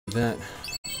you can do that,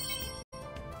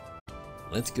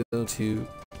 let's go to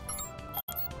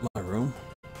my room.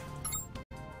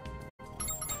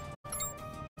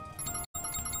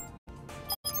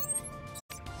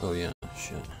 Oh yeah,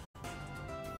 shit.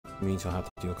 Means I'll have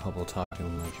to do a couple of talking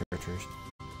with my characters.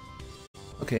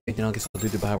 Okay, then I guess I'll do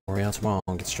the Battle Royale tomorrow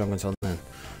and get strong until then.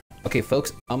 Okay,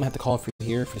 folks, I'm gonna have to call it for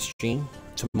here for the stream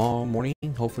tomorrow morning.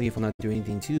 Hopefully, if I'm not doing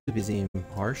anything too busy and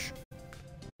harsh,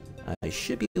 I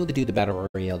should be able to do the Battle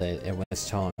Royale that everyone's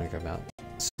talking about.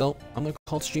 So, I'm gonna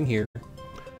call the stream here,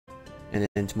 and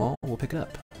then tomorrow we'll pick it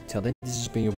up. Till then, this has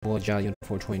been your boy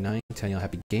Jolly429, telling y'all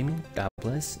happy gaming, God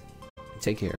bless, and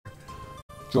take care.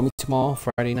 Join me tomorrow,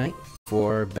 Friday night,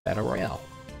 for Battle Royale.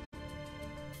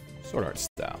 Sword Art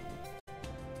style.